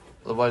know.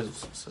 Otherwise,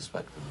 it's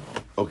suspected.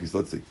 Okay, so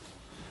let's see.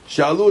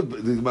 Shalud,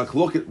 the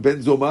Machloket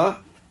Ben Zoma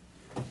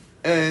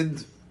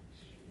and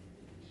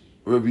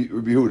Rabbi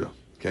Huda.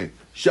 Okay.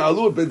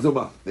 Shalud Ben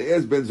Zoma. They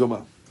asked Ben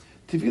Zoma,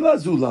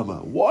 Tifila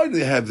Zulama, why do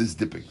they have these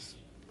dippings?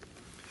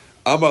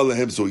 Amar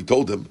Lehem, so he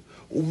told him,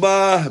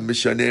 Umah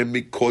Mishanem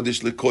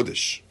Mikodesh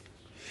LeKodesh.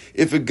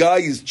 If a guy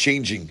is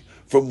changing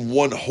from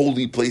one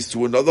holy place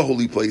to another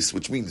holy place,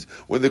 which means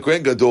when the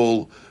Kohen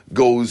Gadol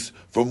goes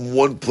from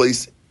one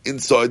place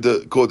inside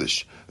the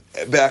Kodesh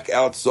back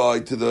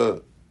outside to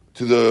the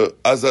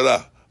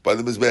Azara by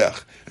the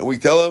Mizbeach, and we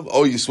tell him,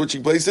 "Oh, you're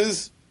switching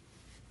places.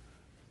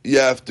 You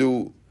have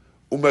to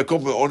from a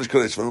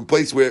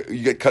place where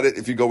you get karet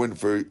if you go in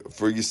for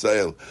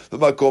Yisrael.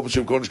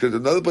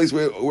 Another place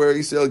where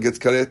Yisrael gets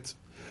karet.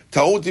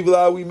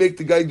 We make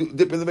the guy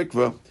dip in the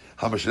mikveh.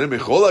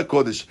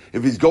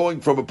 If he's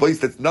going from a place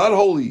that's not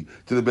holy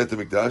to the Bet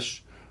HaMikdash,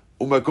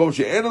 and a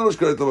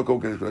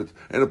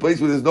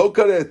place where there's no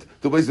karet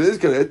to a place where there is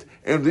karet,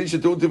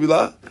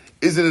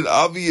 isn't it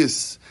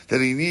obvious that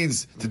he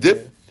needs to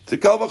dip? It's a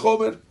kal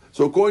vachomer.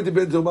 So according to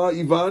Ben Zoma,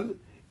 Ivan,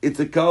 it's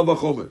a kal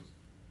vachomer.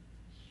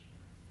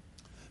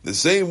 The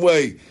same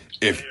way,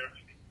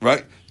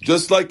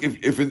 just like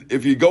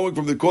if you're going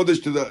from the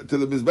Kodesh to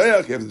the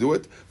Mizbeach, you have to do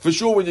it. For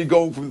sure, when you're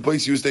going from the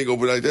place you were staying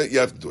overnight, you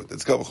have to do it.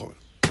 That's kal vachomer.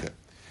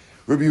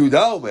 Rabbi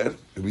Yehuda Omer,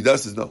 Rabbi Yehuda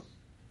says no.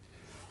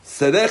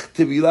 Serech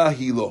tevilah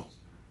hilo,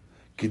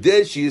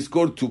 kidei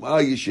sheyizkor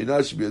tum'ah yeshena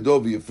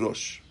shebiyado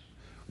v'yifrosh,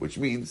 which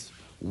means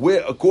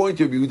according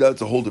to Rabbi Yehuda,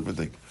 it's a whole different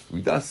thing.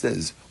 Rabbi Yehuda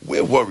says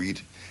we're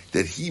worried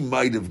that he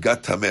might have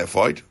got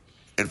tamefied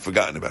and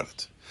forgotten about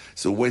it.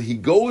 So when he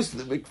goes to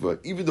the mikveh,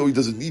 even though he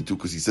doesn't need to,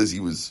 because he says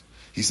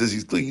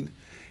he's clean,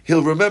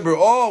 he'll remember.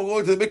 Oh, I'm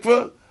going to the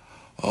mikveh.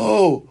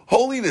 Oh,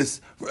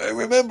 holiness!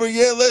 Remember,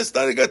 last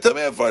night I got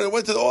tamefied. I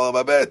went to the Olam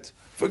Habet.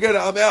 Forget it,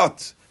 I'm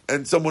out.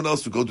 And someone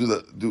else will go do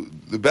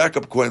the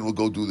backup Kohen will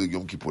go do the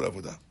Yom Kippur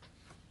Avodah.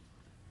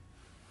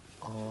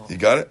 Oh. You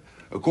got it?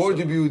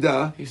 According to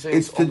Yehuda,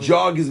 it's to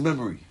jog his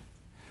memory.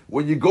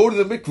 When you go to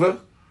the mikveh,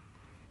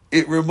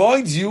 it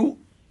reminds you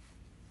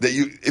that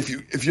if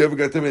you ever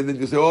got them and then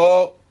you say,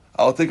 oh,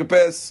 I'll take a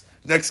pass.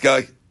 Next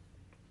guy.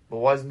 But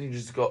why doesn't he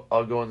just go?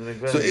 I'll go in the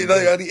mikveh. So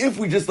if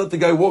we just let the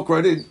guy walk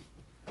right in,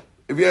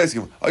 if you ask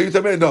him, are you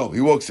Tameh? No,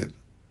 he walks in.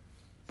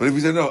 But if we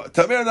say, no,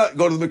 Tameh or not,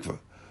 go to the mikveh.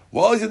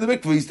 While he's in the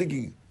mikveh, he's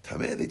thinking,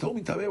 Tameh, they told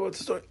me Tameh, what's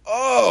the story?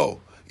 Oh,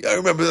 yeah, I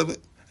remember that.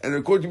 And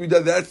according to me,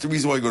 that's the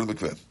reason why you go to the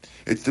mikveh.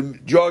 It's to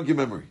jog your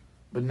memory.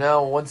 But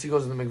now, once he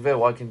goes in the mikveh,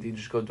 why can't he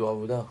just go do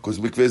avodah? Because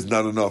mikveh is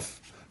not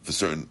enough for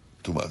certain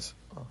tumas.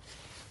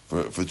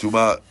 For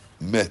tumah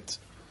met.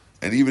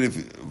 And even if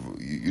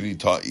you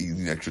need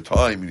extra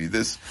time, you need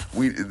this.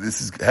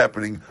 This is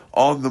happening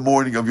on the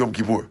morning of Yom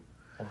Kippur.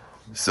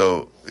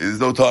 So there's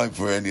no time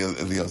for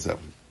anything else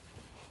happening.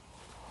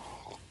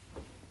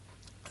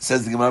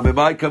 Says the Gemara,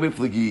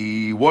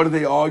 what do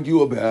they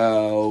argue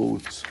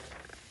about?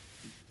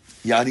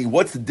 Yani,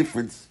 what's the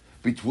difference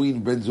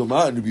between Ben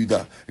Zoma and Rabbi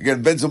Yehuda?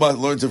 Again, Ben Zoma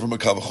learns it from a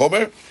Kal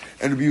V'chomer,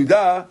 and Rabbi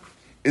Yehuda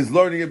is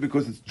learning it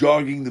because it's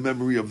jogging the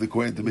memory of the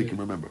Kohen to make him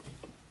remember.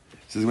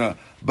 Says the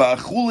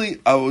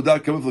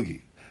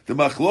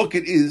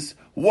machloket is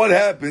what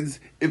happens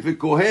if a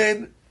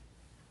Kohen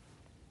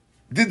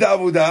did the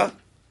avodah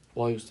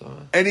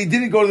and he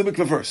didn't go to the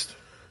mikveh first.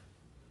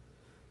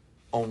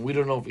 Oh, we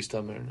don't know if he's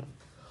tameh or not.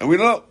 And we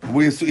don't know.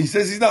 He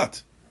says he's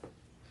not.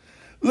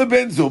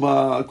 Ben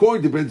Zoma,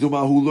 according to Ben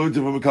Zoma, who learned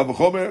it from a Kal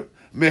V'chomer,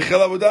 mechel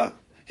avodah,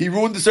 he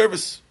ruined the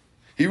service.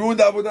 He ruined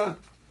the avodah.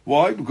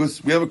 Why?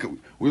 Because we learned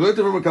it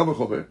from a Kal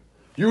V'chomer.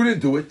 You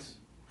didn't do it.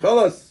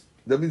 Chalas.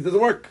 That means it doesn't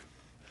work.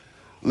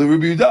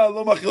 According to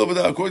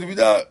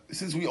Yehuda,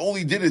 since we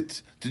only did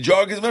it to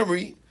jog his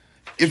memory,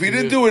 if he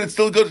didn't do it, it's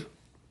still good.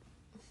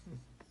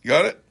 You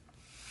got it?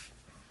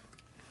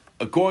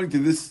 According to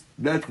this,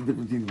 that's the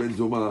difference between Ben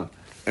Zoma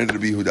and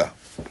Rabbi Yehuda.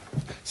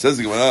 Says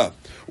the Gemara,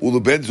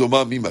 Ben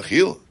Zoma mi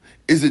machil?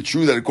 Is it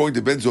true that according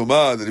to Ben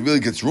Zoma that it really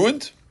gets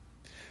ruined?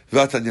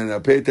 Now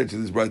pay attention to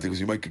this bright because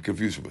you might get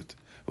confused from it.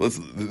 Well,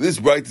 this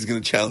bright is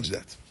going to challenge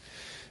that.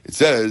 It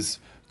says,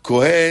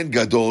 Kohen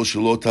gadol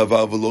shelo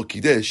tava v'lo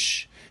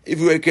kidesh. If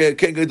you were a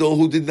Kohen gadol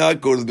who did not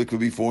go to the mikveh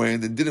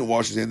beforehand and didn't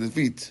wash his hands and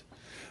feet,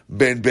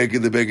 ben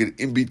beged the beged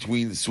in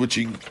between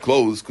switching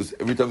clothes, because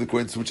every time the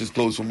Kohen switches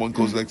clothes from one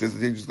clothes to the next, he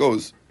changes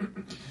clothes.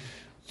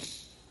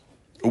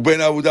 Uben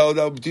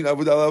avodah between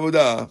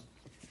avodah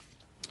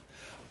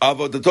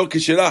avodato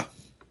kishera.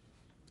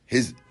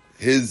 His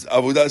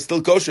avodah is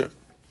still kosher.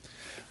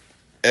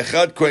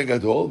 Echad Kohen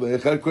gadol,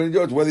 echad Kohen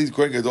idiot. Whether he's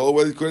Kohen gadol,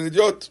 whether he's Kohen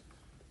idiot.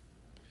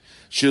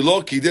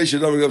 Shelo kidesh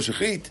adav regav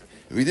shechit.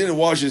 If he didn't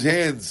wash his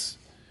hands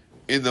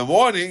in the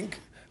morning,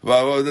 did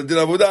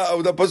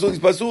avodah pasul, he's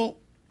pasul.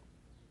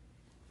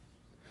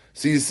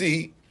 So you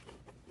see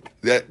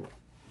that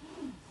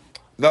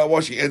not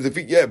washing hands and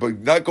feet, yeah, but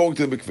not going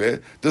to the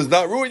mikveh does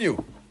not ruin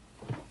you.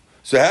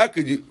 So how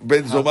could you,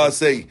 Ben Zoma,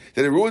 say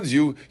that it ruins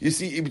you? You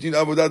see, in between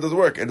avodah doesn't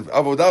work, and if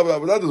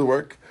avodah doesn't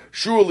work,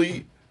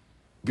 surely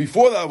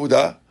before the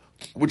avodah,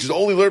 which is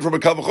only learned from a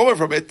Kal V'chomer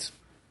from it,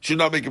 should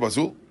not make you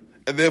pasul.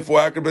 And therefore,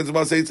 how can Ben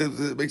Zoma say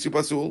it makes you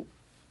pasul?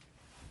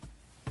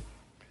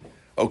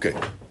 Okay,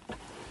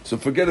 so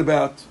forget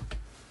about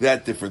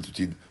that difference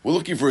between. We're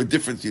looking for a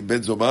difference between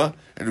Ben Zoma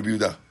and Rabbi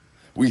Yehuda.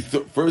 We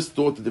first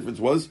thought the difference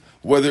was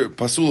whether it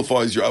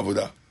pasulifies your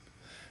avodah.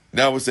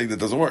 Now we're saying that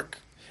doesn't work.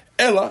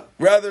 Ella,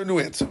 rather a new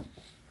answer.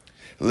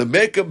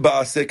 Lemeka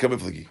ba'aseh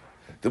kamiflagi.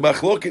 The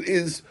machloket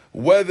is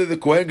whether the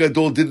Kohen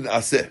Gadol did an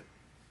aseh.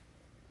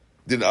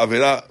 Did an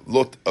avera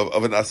lot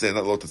of an aseh,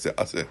 not lot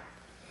aseh.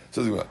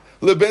 So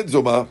Leben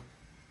Zoma,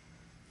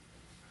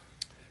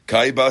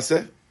 Kai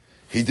ba'aseh,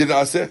 he did an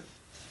aseh.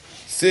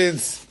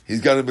 Since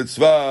he's got a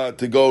mitzvah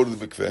to go to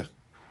the mikveh,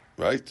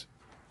 right?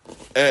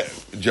 In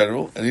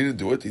general, and he didn't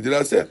do it, he did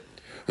aseh.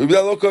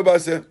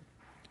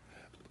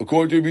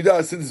 According to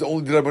Yehuda, since it's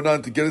only did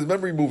Rabbanan to get his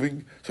memory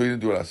moving, so he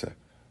didn't do it aseh.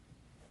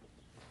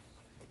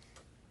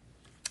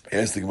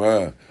 Ask the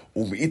Gemara,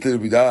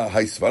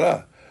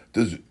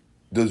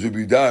 does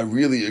Yehuda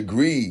really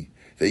agree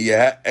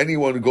that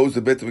anyone who goes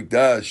to Beit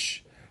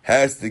HaMikdash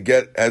has to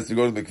go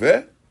to the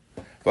mikveh?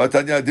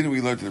 Vatanya, didn't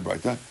we learn to the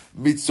Braita?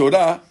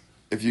 Mitzorah,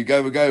 if you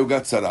have a guy who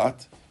got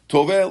sarat,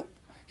 tovel,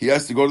 he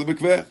has to go to the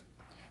mikveh.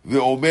 The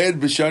omed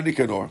b'shar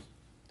Nikanor,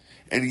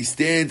 and he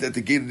stands at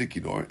the gate of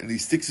Nikanor, and he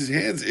sticks his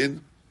hands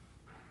in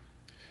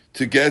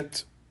to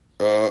get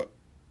the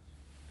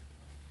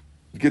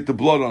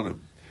blood on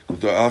him.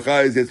 The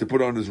halakha is he has to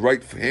put on his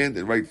right hand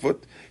and right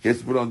foot. He has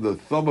to put on the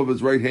thumb of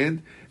his right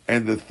hand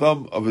and the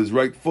thumb of his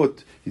right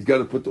foot. He's got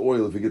to put the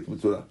oil if he gets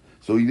mitzvah.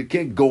 So he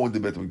can't go into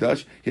Beit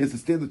HaMikdash. He has to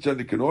stand at Shar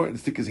Nikanor and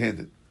stick his hand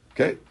in.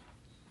 Okay.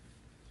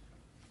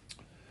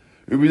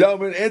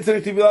 Yehuda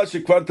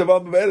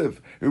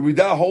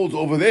holds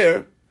over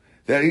there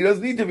that he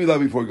doesn't need tevilah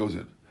before he goes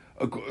in.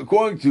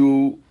 According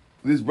to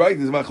this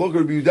brightness,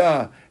 Machlokes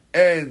Yehuda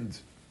and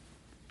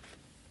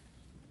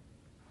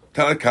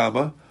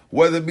Tanakama,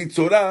 whether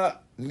Mitzorah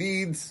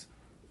needs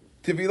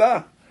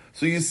tevilah.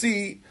 So you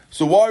see,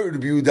 so why would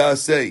Yehuda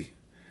say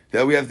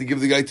that we have to give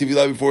the guy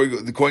tevilah before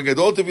the Kohen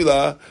Gadol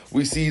tevilah?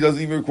 We see he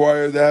doesn't even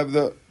require to have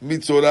the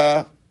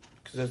Mitzorah.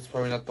 Because that's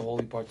probably not the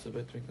holy parts of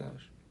Beit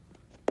HaMikdash.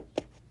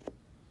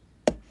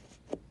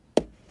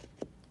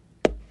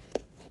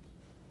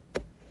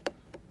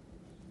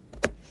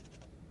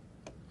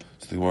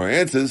 So the Gemara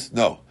answers,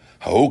 no.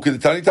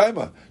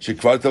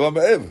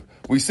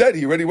 We said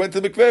he already went to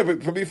the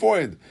mikveh from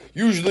beforehand.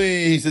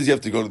 Usually he says you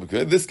have to go to the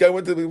mikveh. This guy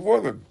went to the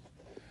before him.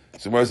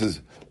 So Gemara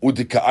says,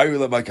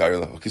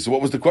 okay, so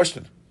what was the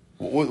question?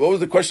 What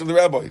was the question of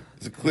the rabbi?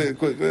 It's a clear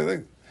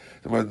thing.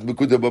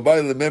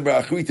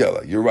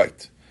 You're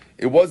right.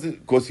 It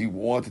wasn't because he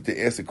wanted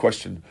to ask a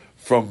question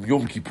from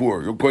Yom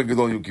Kippur, Yom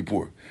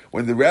Kippur.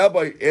 When the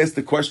rabbi asked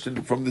the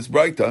question from this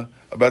Braita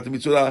about the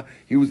Mitzvah,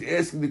 he was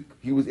asking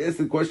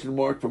the question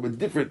mark from a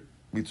different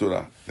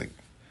Mitzvah thing.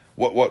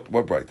 What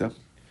Braita?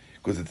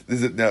 Because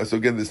this is now. So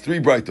again, there's three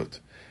Braitot.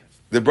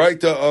 The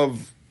Braita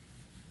of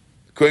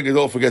Kohen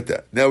Gadol, forget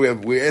that. Now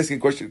we're asking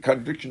a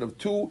contradiction of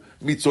two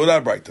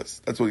Mitzvah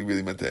Braitas. That's what he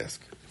really meant to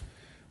ask.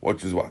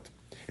 Which is what?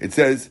 It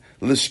says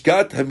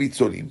Lishkat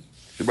HaMitzorim.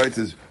 The Braita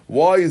says,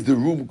 why is the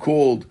room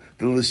called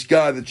the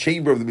Lishka, the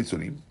chamber of the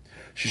Mitzurim?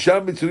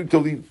 Shisham Mitzurim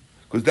Tovim.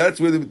 Because that's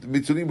where the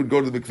Mitzurim would go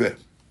to the mikveh.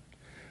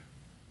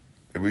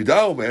 And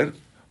Rida Omer,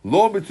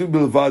 Lo Mitzurim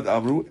Bilvad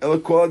Amru, Ela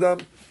Kol Adam.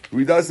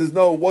 Rida says,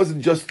 no, it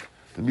wasn't just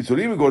the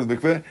Mitzurim would go to the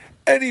mikveh.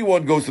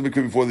 Anyone goes to the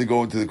mikveh before they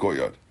go into the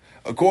courtyard.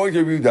 According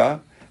to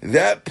Rida,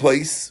 that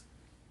place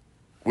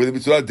where the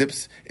Mitzvah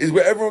dips is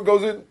where everyone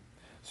goes in.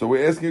 So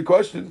we're asking a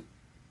question.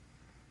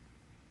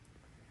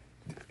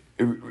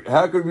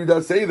 How could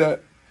Rida say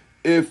that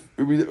if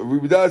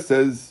Rida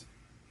says,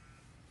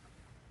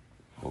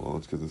 hold on,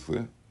 let's get this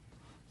clear.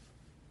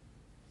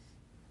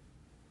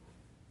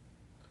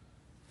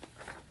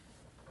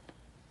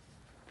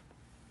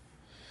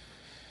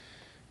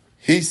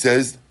 He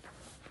says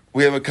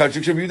we have a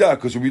contradiction of Rida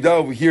because Rida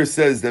over here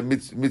says that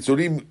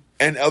Mitzurim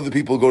and other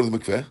people go to the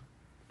mikveh,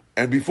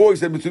 and before he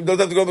said Mitzurim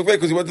doesn't have to go to the mikveh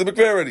because he went to the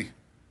mikveh already.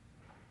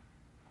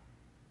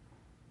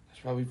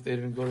 That's probably if they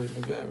didn't go to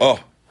the mikveh. Right? Oh,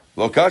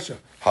 lo kasha.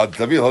 Had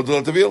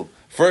tavil.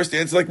 First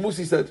answer like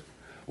Musi said.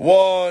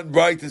 One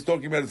bright is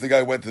talking about if the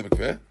guy went to the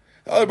mikveh.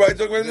 The other bright is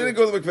talking about if he didn't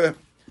go to the mikveh.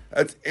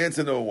 That's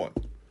answer number one.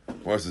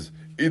 One says,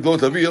 Id lo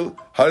tavil,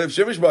 harev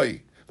shemesh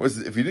ba'i. One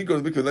says, if he didn't go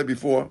to the mikveh the night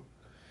before,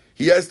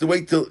 he has to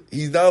wait till,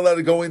 he's not allowed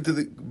to go into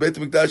the Beit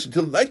HaMikdash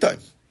until nighttime.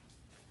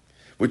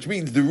 Which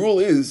means the rule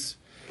is,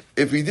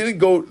 if he didn't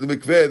go to the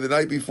mikveh the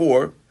night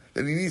before,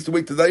 then he needs to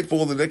wait till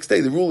nightfall the next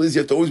day. The rule is you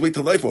have to always wait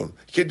till nightfall. You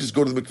can't just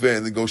go to the mikveh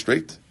and then go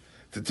straight.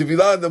 The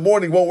tevilah in the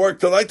morning won't work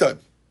till nighttime.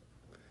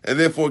 And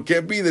therefore it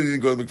can't be that he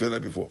didn't go to the mikveh the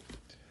night before.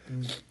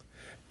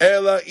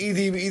 Ela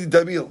idi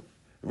tabil.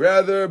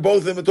 Rather, both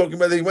of them are talking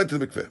about that he went to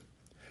the mikveh.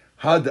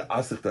 Had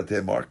asich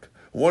tateh mark.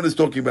 One is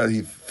talking about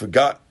he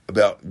forgot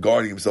about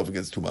guarding himself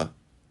against tumah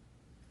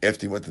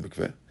after he went to the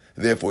mikveh,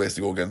 and therefore he has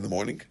to go again in the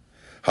morning.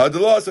 Had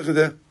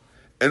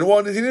and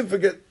one is he didn't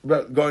forget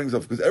about guarding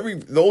himself because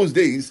in those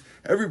days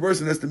every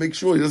person has to make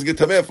sure he doesn't get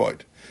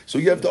tamefied. So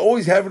you have to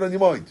always have it on your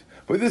mind.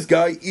 But this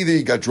guy, either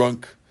he got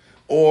drunk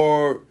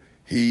or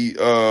he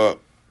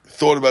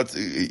thought about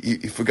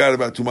he forgot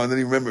about tumah and then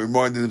he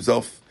reminded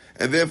himself,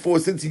 and therefore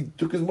since he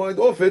took his mind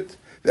off it.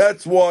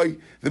 That's why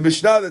the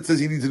Mishnah that says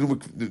he needs to do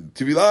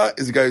Tevilah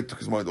is a guy who took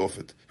his mind off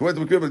it. He went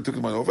to Mikveh, but he took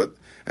his mind off it.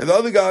 And the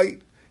other guy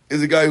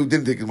is a guy who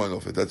didn't take his mind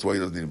off it. That's why he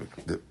doesn't need a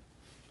Mikveh.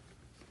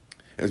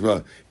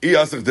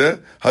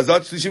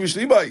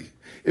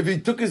 If he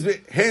took his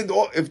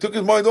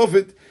mind off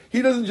it,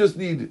 he doesn't just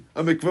need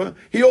a mikveh.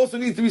 He also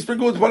needs to be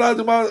sprinkled with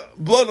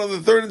blood on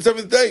the third and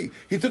seventh day.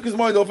 He took his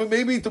mind off it.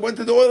 Maybe he went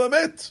to the oil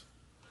amet.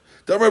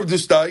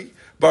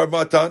 Bar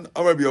Matan,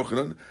 Amar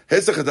Yochanan,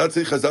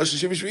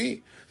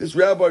 this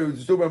rabbi who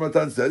is Bar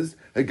Matan says,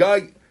 a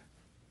guy,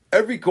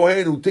 every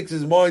Kohen who takes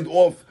his mind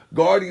off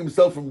guarding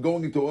himself from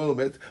going into oil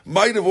met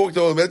might have walked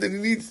to oil met, and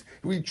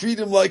we treat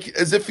him like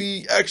as if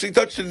he actually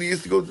touched it, and he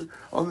has to go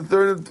on the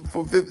third and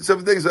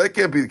seventh day. So that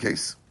can't be the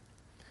case.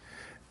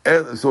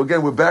 And so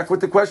again, we're back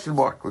with the question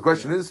mark. The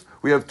question is,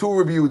 we have two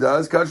Rabbi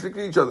Yehudas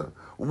contradicting each other.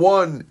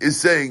 One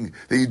is saying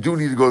that you do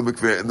need to go to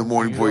mikveh in the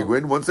morning before you go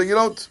in. One saying you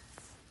don't.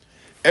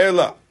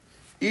 Ela.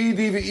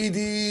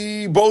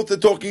 Idi, both are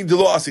talking de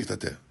lo asich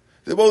tateh.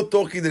 They're both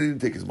talking that he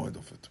didn't take his mind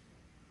off it.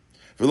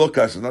 V'lo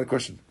kasha, not a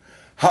question.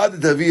 Had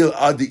tavil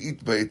adi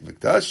it beit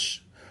mikdash.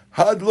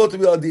 Had lo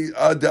tavil adi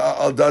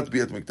al dat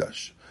beit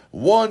mikdash.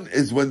 One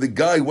is when the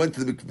guy went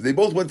to the mikveh. They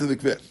both went to the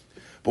mikveh,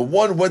 but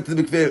one went to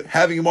the mikveh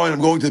having in mind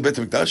I'm going to the Beit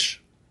HaMikdash.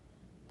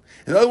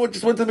 And the other one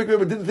just went to the mikveh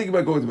but didn't think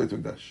about going to the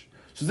Beit HaMikdash.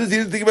 So since he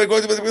didn't think about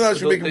going to the Beit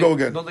HaMikdash, we make him go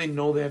again. Don't they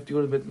know they have to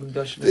go to the Beit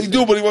HaMikdash? They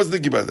do, but he wasn't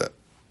thinking about that.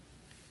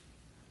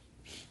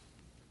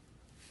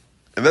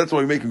 And that's why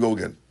we make him go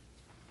again.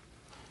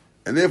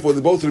 And therefore,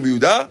 they're both Rabbi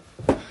Yehuda,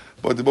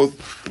 but they're both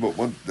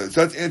one. So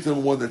that's answer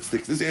number one that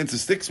sticks. This answer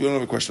sticks. We don't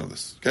have a question on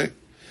this. Okay,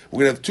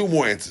 we're gonna have two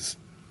more answers.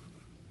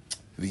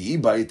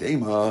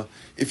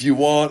 If you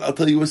want, I'll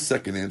tell you a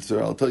second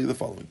answer. I'll tell you the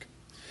following: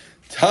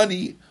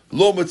 Tani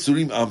lo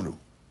matzurim amnu,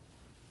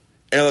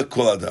 ela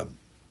kol adam.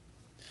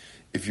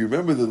 If you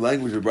remember the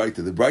language of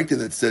the Braita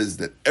that says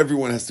that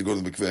everyone has to go to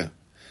the mikveh,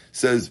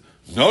 says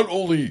not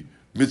only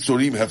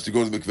mitzurim have to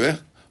go to the mikveh,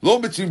 lo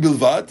mitzurim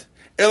bilvad,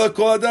 ela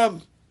kol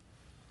adam.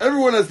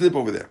 Everyone has to dip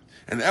over there.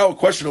 And our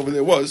question over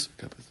there was,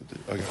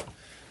 okay.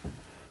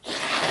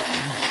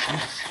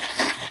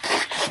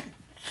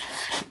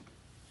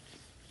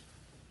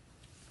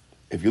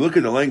 if you look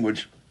at the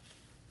language,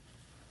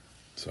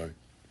 sorry.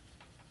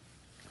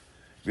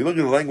 If you look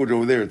at the language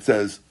over there, it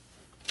says,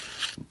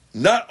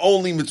 not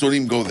only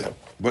Mitzorim go there,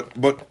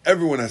 but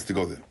everyone has to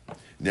go there.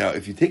 Now,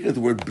 if you take out the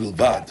word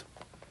bilvad,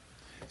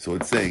 so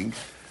it's saying,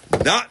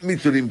 not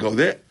Mitzorim go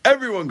there,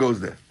 everyone goes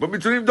there. But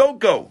Mitzorim don't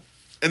go.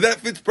 And that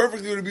fits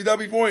perfectly with Rabbi Yehuda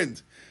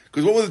beforehand.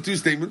 Because what were the two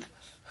statements?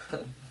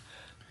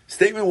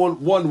 Statement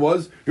one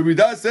was, Rabbi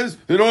Yehuda says,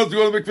 they don't have to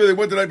go to the mikveh, they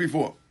went the night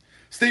before.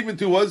 Statement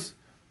 2 was,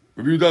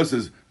 Rabbi Yehuda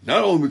says,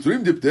 not only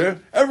Mitzorim dip there,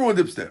 everyone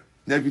dips there.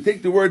 Now, if you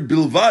take the word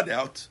bilvad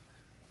out,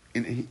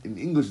 in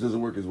English it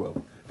doesn't work as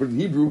well. But in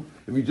Hebrew,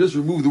 if you just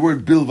remove the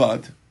word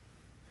bilvad,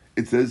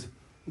 it says,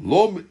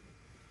 lo,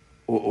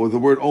 or the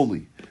word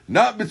only.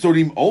 Not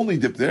Mitzorim only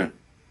dip there.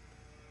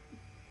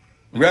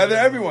 Rather,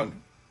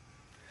 everyone.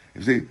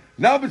 If you say,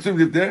 not Mitzorim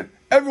dip there,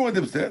 everyone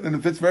dips there, then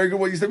it fits very good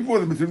what you said before,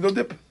 the Mitzorim don't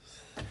dip.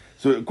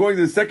 So according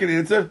to the second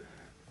answer,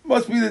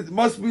 must be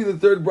the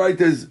third bright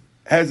has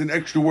an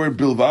extra word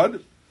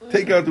bilvad.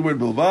 Take out the word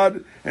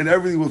bilvad, and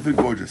everything will fit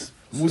gorgeous.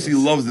 Musi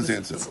loves this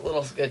answer. It's a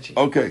little sketchy.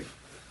 Okay.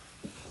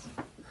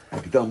 I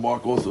can tell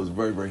Mark also is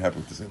very, very happy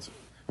with this answer.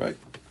 Right?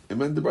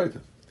 Amen de Breita.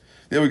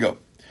 There we go.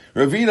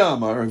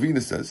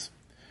 Ravina says,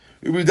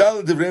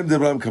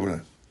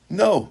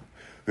 no.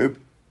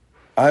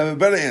 I have a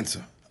better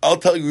answer. I'll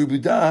tell you,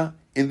 Rabbi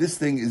in this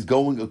thing is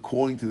going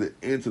according to the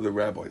answer of the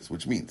rabbis,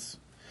 which means,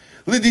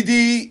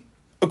 Lididi,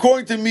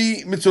 according to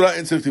me, Mitzvah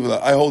and Sefti,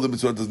 I hold that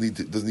Mitzvah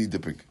doesn't need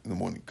dipping in the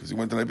morning, because he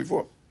went the night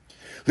before.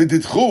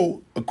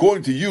 Lididchu,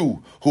 according to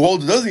you, who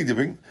hold it doesn't need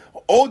dipping,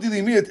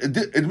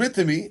 admit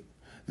to me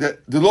that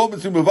the law of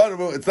Mitzvah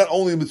Bavadav, it's not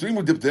only the Mitzvah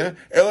who dip there,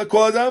 Ela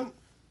Kol Adam.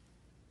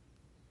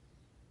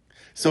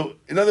 So,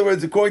 in other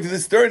words, according to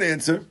this third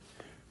answer,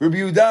 Rabbi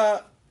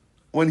Yehuda,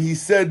 when he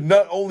said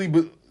not only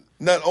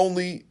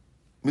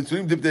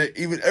Mitzvah dip there,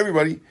 even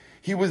everybody,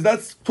 he was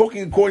not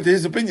talking according to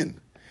his opinion.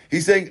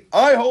 He's saying,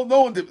 I hold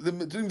no one the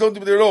Mitzvah don't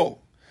dip there at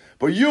all.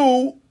 But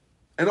you,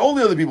 and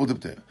only other people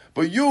dip there.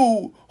 But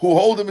you, who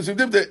hold the Mitzvah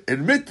dip there,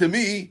 admit to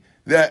me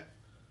that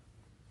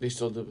They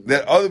still dip.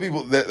 that other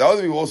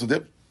people also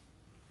dip.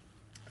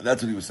 And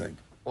that's what he was saying.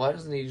 Why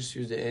doesn't he just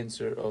use the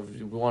answer of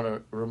we want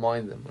to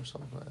remind them or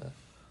something like that?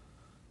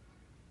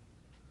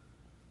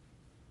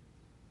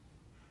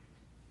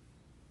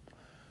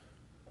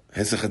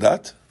 Hesech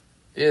Hadat?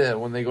 Yeah,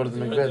 when they go to the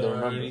mikveh, they'll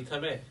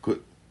remember.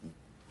 Good.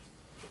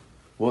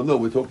 Well, no,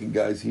 we're talking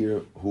guys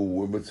here who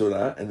were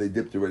Mitzorah and they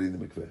dipped already in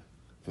the mikveh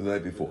from the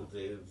night before.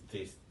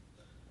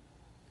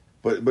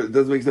 But it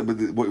doesn't make sense.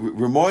 But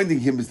reminding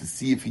him is to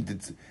see if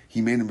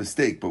he made a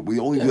mistake. But we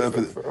only do that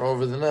for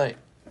over the night.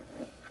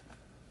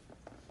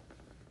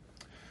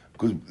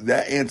 Because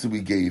that answer we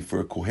gave for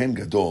a Kohen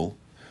Gadol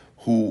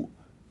who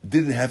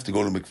didn't have to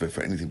go to mikveh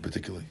for anything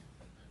particularly,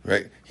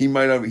 right? He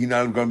not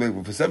have gone to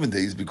mikveh for 7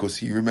 days because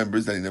he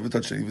remembers that he never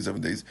touched anything for 7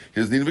 days.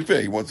 He doesn't need a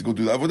mikveh. He wants to go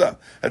do the avodah.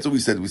 That's what we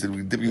said. We said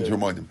we're dipping to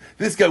remind him.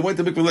 This guy went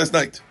to mikveh last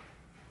night.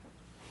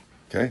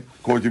 Okay?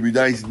 According to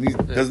Rabbi he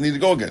doesn't need to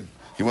go again.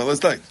 He went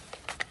last night.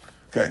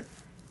 Okay.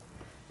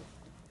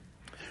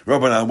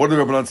 Rabbanan, what did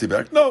Rabbanan say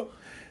back? No.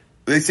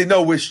 They say,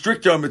 no, we're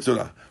strict on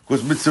mitzvah.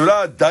 Because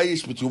mitzvah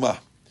dayish b'tumah.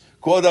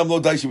 Kol adam lo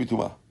dayish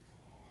b'tumah.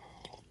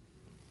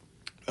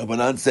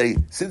 Rabbanan say,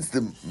 since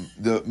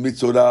the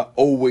mitzvah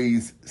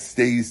always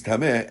stays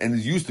tameh and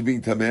is used to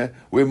being tameh,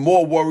 we're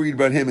more worried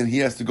about him and he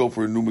has to go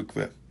for a new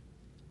mikveh.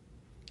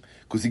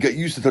 Because he got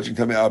used to touching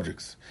tameh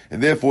objects.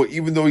 And therefore,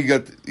 even though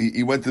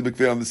he went to the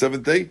mikveh on the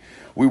 7th day,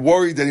 we're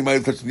worried that he might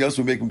have touched something else,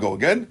 so we make him go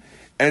again.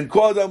 And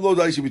kol adam lo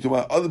dayish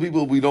b'tumah. Other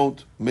people, we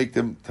don't make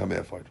them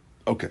tameh-fied.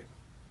 Okay.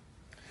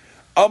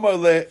 Amar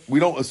le, we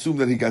don't assume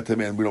that he got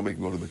tameh and we don't make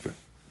him go to the mikveh.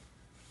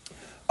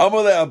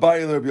 Amar le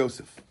Abaye le Rabbi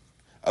Yosef.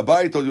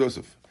 Abaye told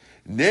Yosef,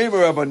 Name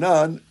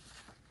Rabbanan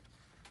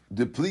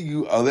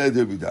depligu ale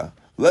de Yehuda.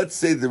 Let's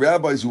say the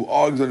rabbis who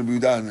argues on the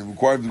Yehuda and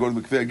require him to go to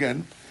the mikveh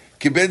again,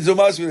 ki ben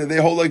zomah, they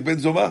hold like ben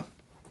zomah,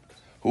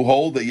 who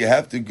hold that you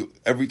have to go,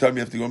 every time you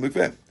have to go to the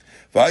mikveh.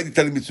 V'haydi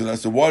tali mitzvah.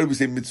 So why do we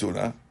say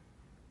mitzvah?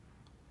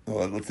 No,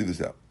 let's leave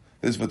this out.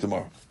 This is for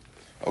tomorrow.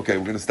 Okay,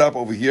 we're going to stop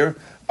over here.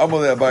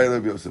 Amar le Abaye le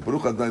Rabbi Yosef.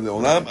 Baruch Adonai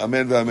le'olam.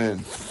 Amen v'amen.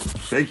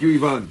 Thank you,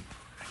 Ivan.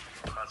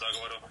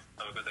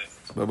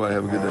 Bye-bye.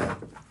 Have a good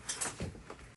day.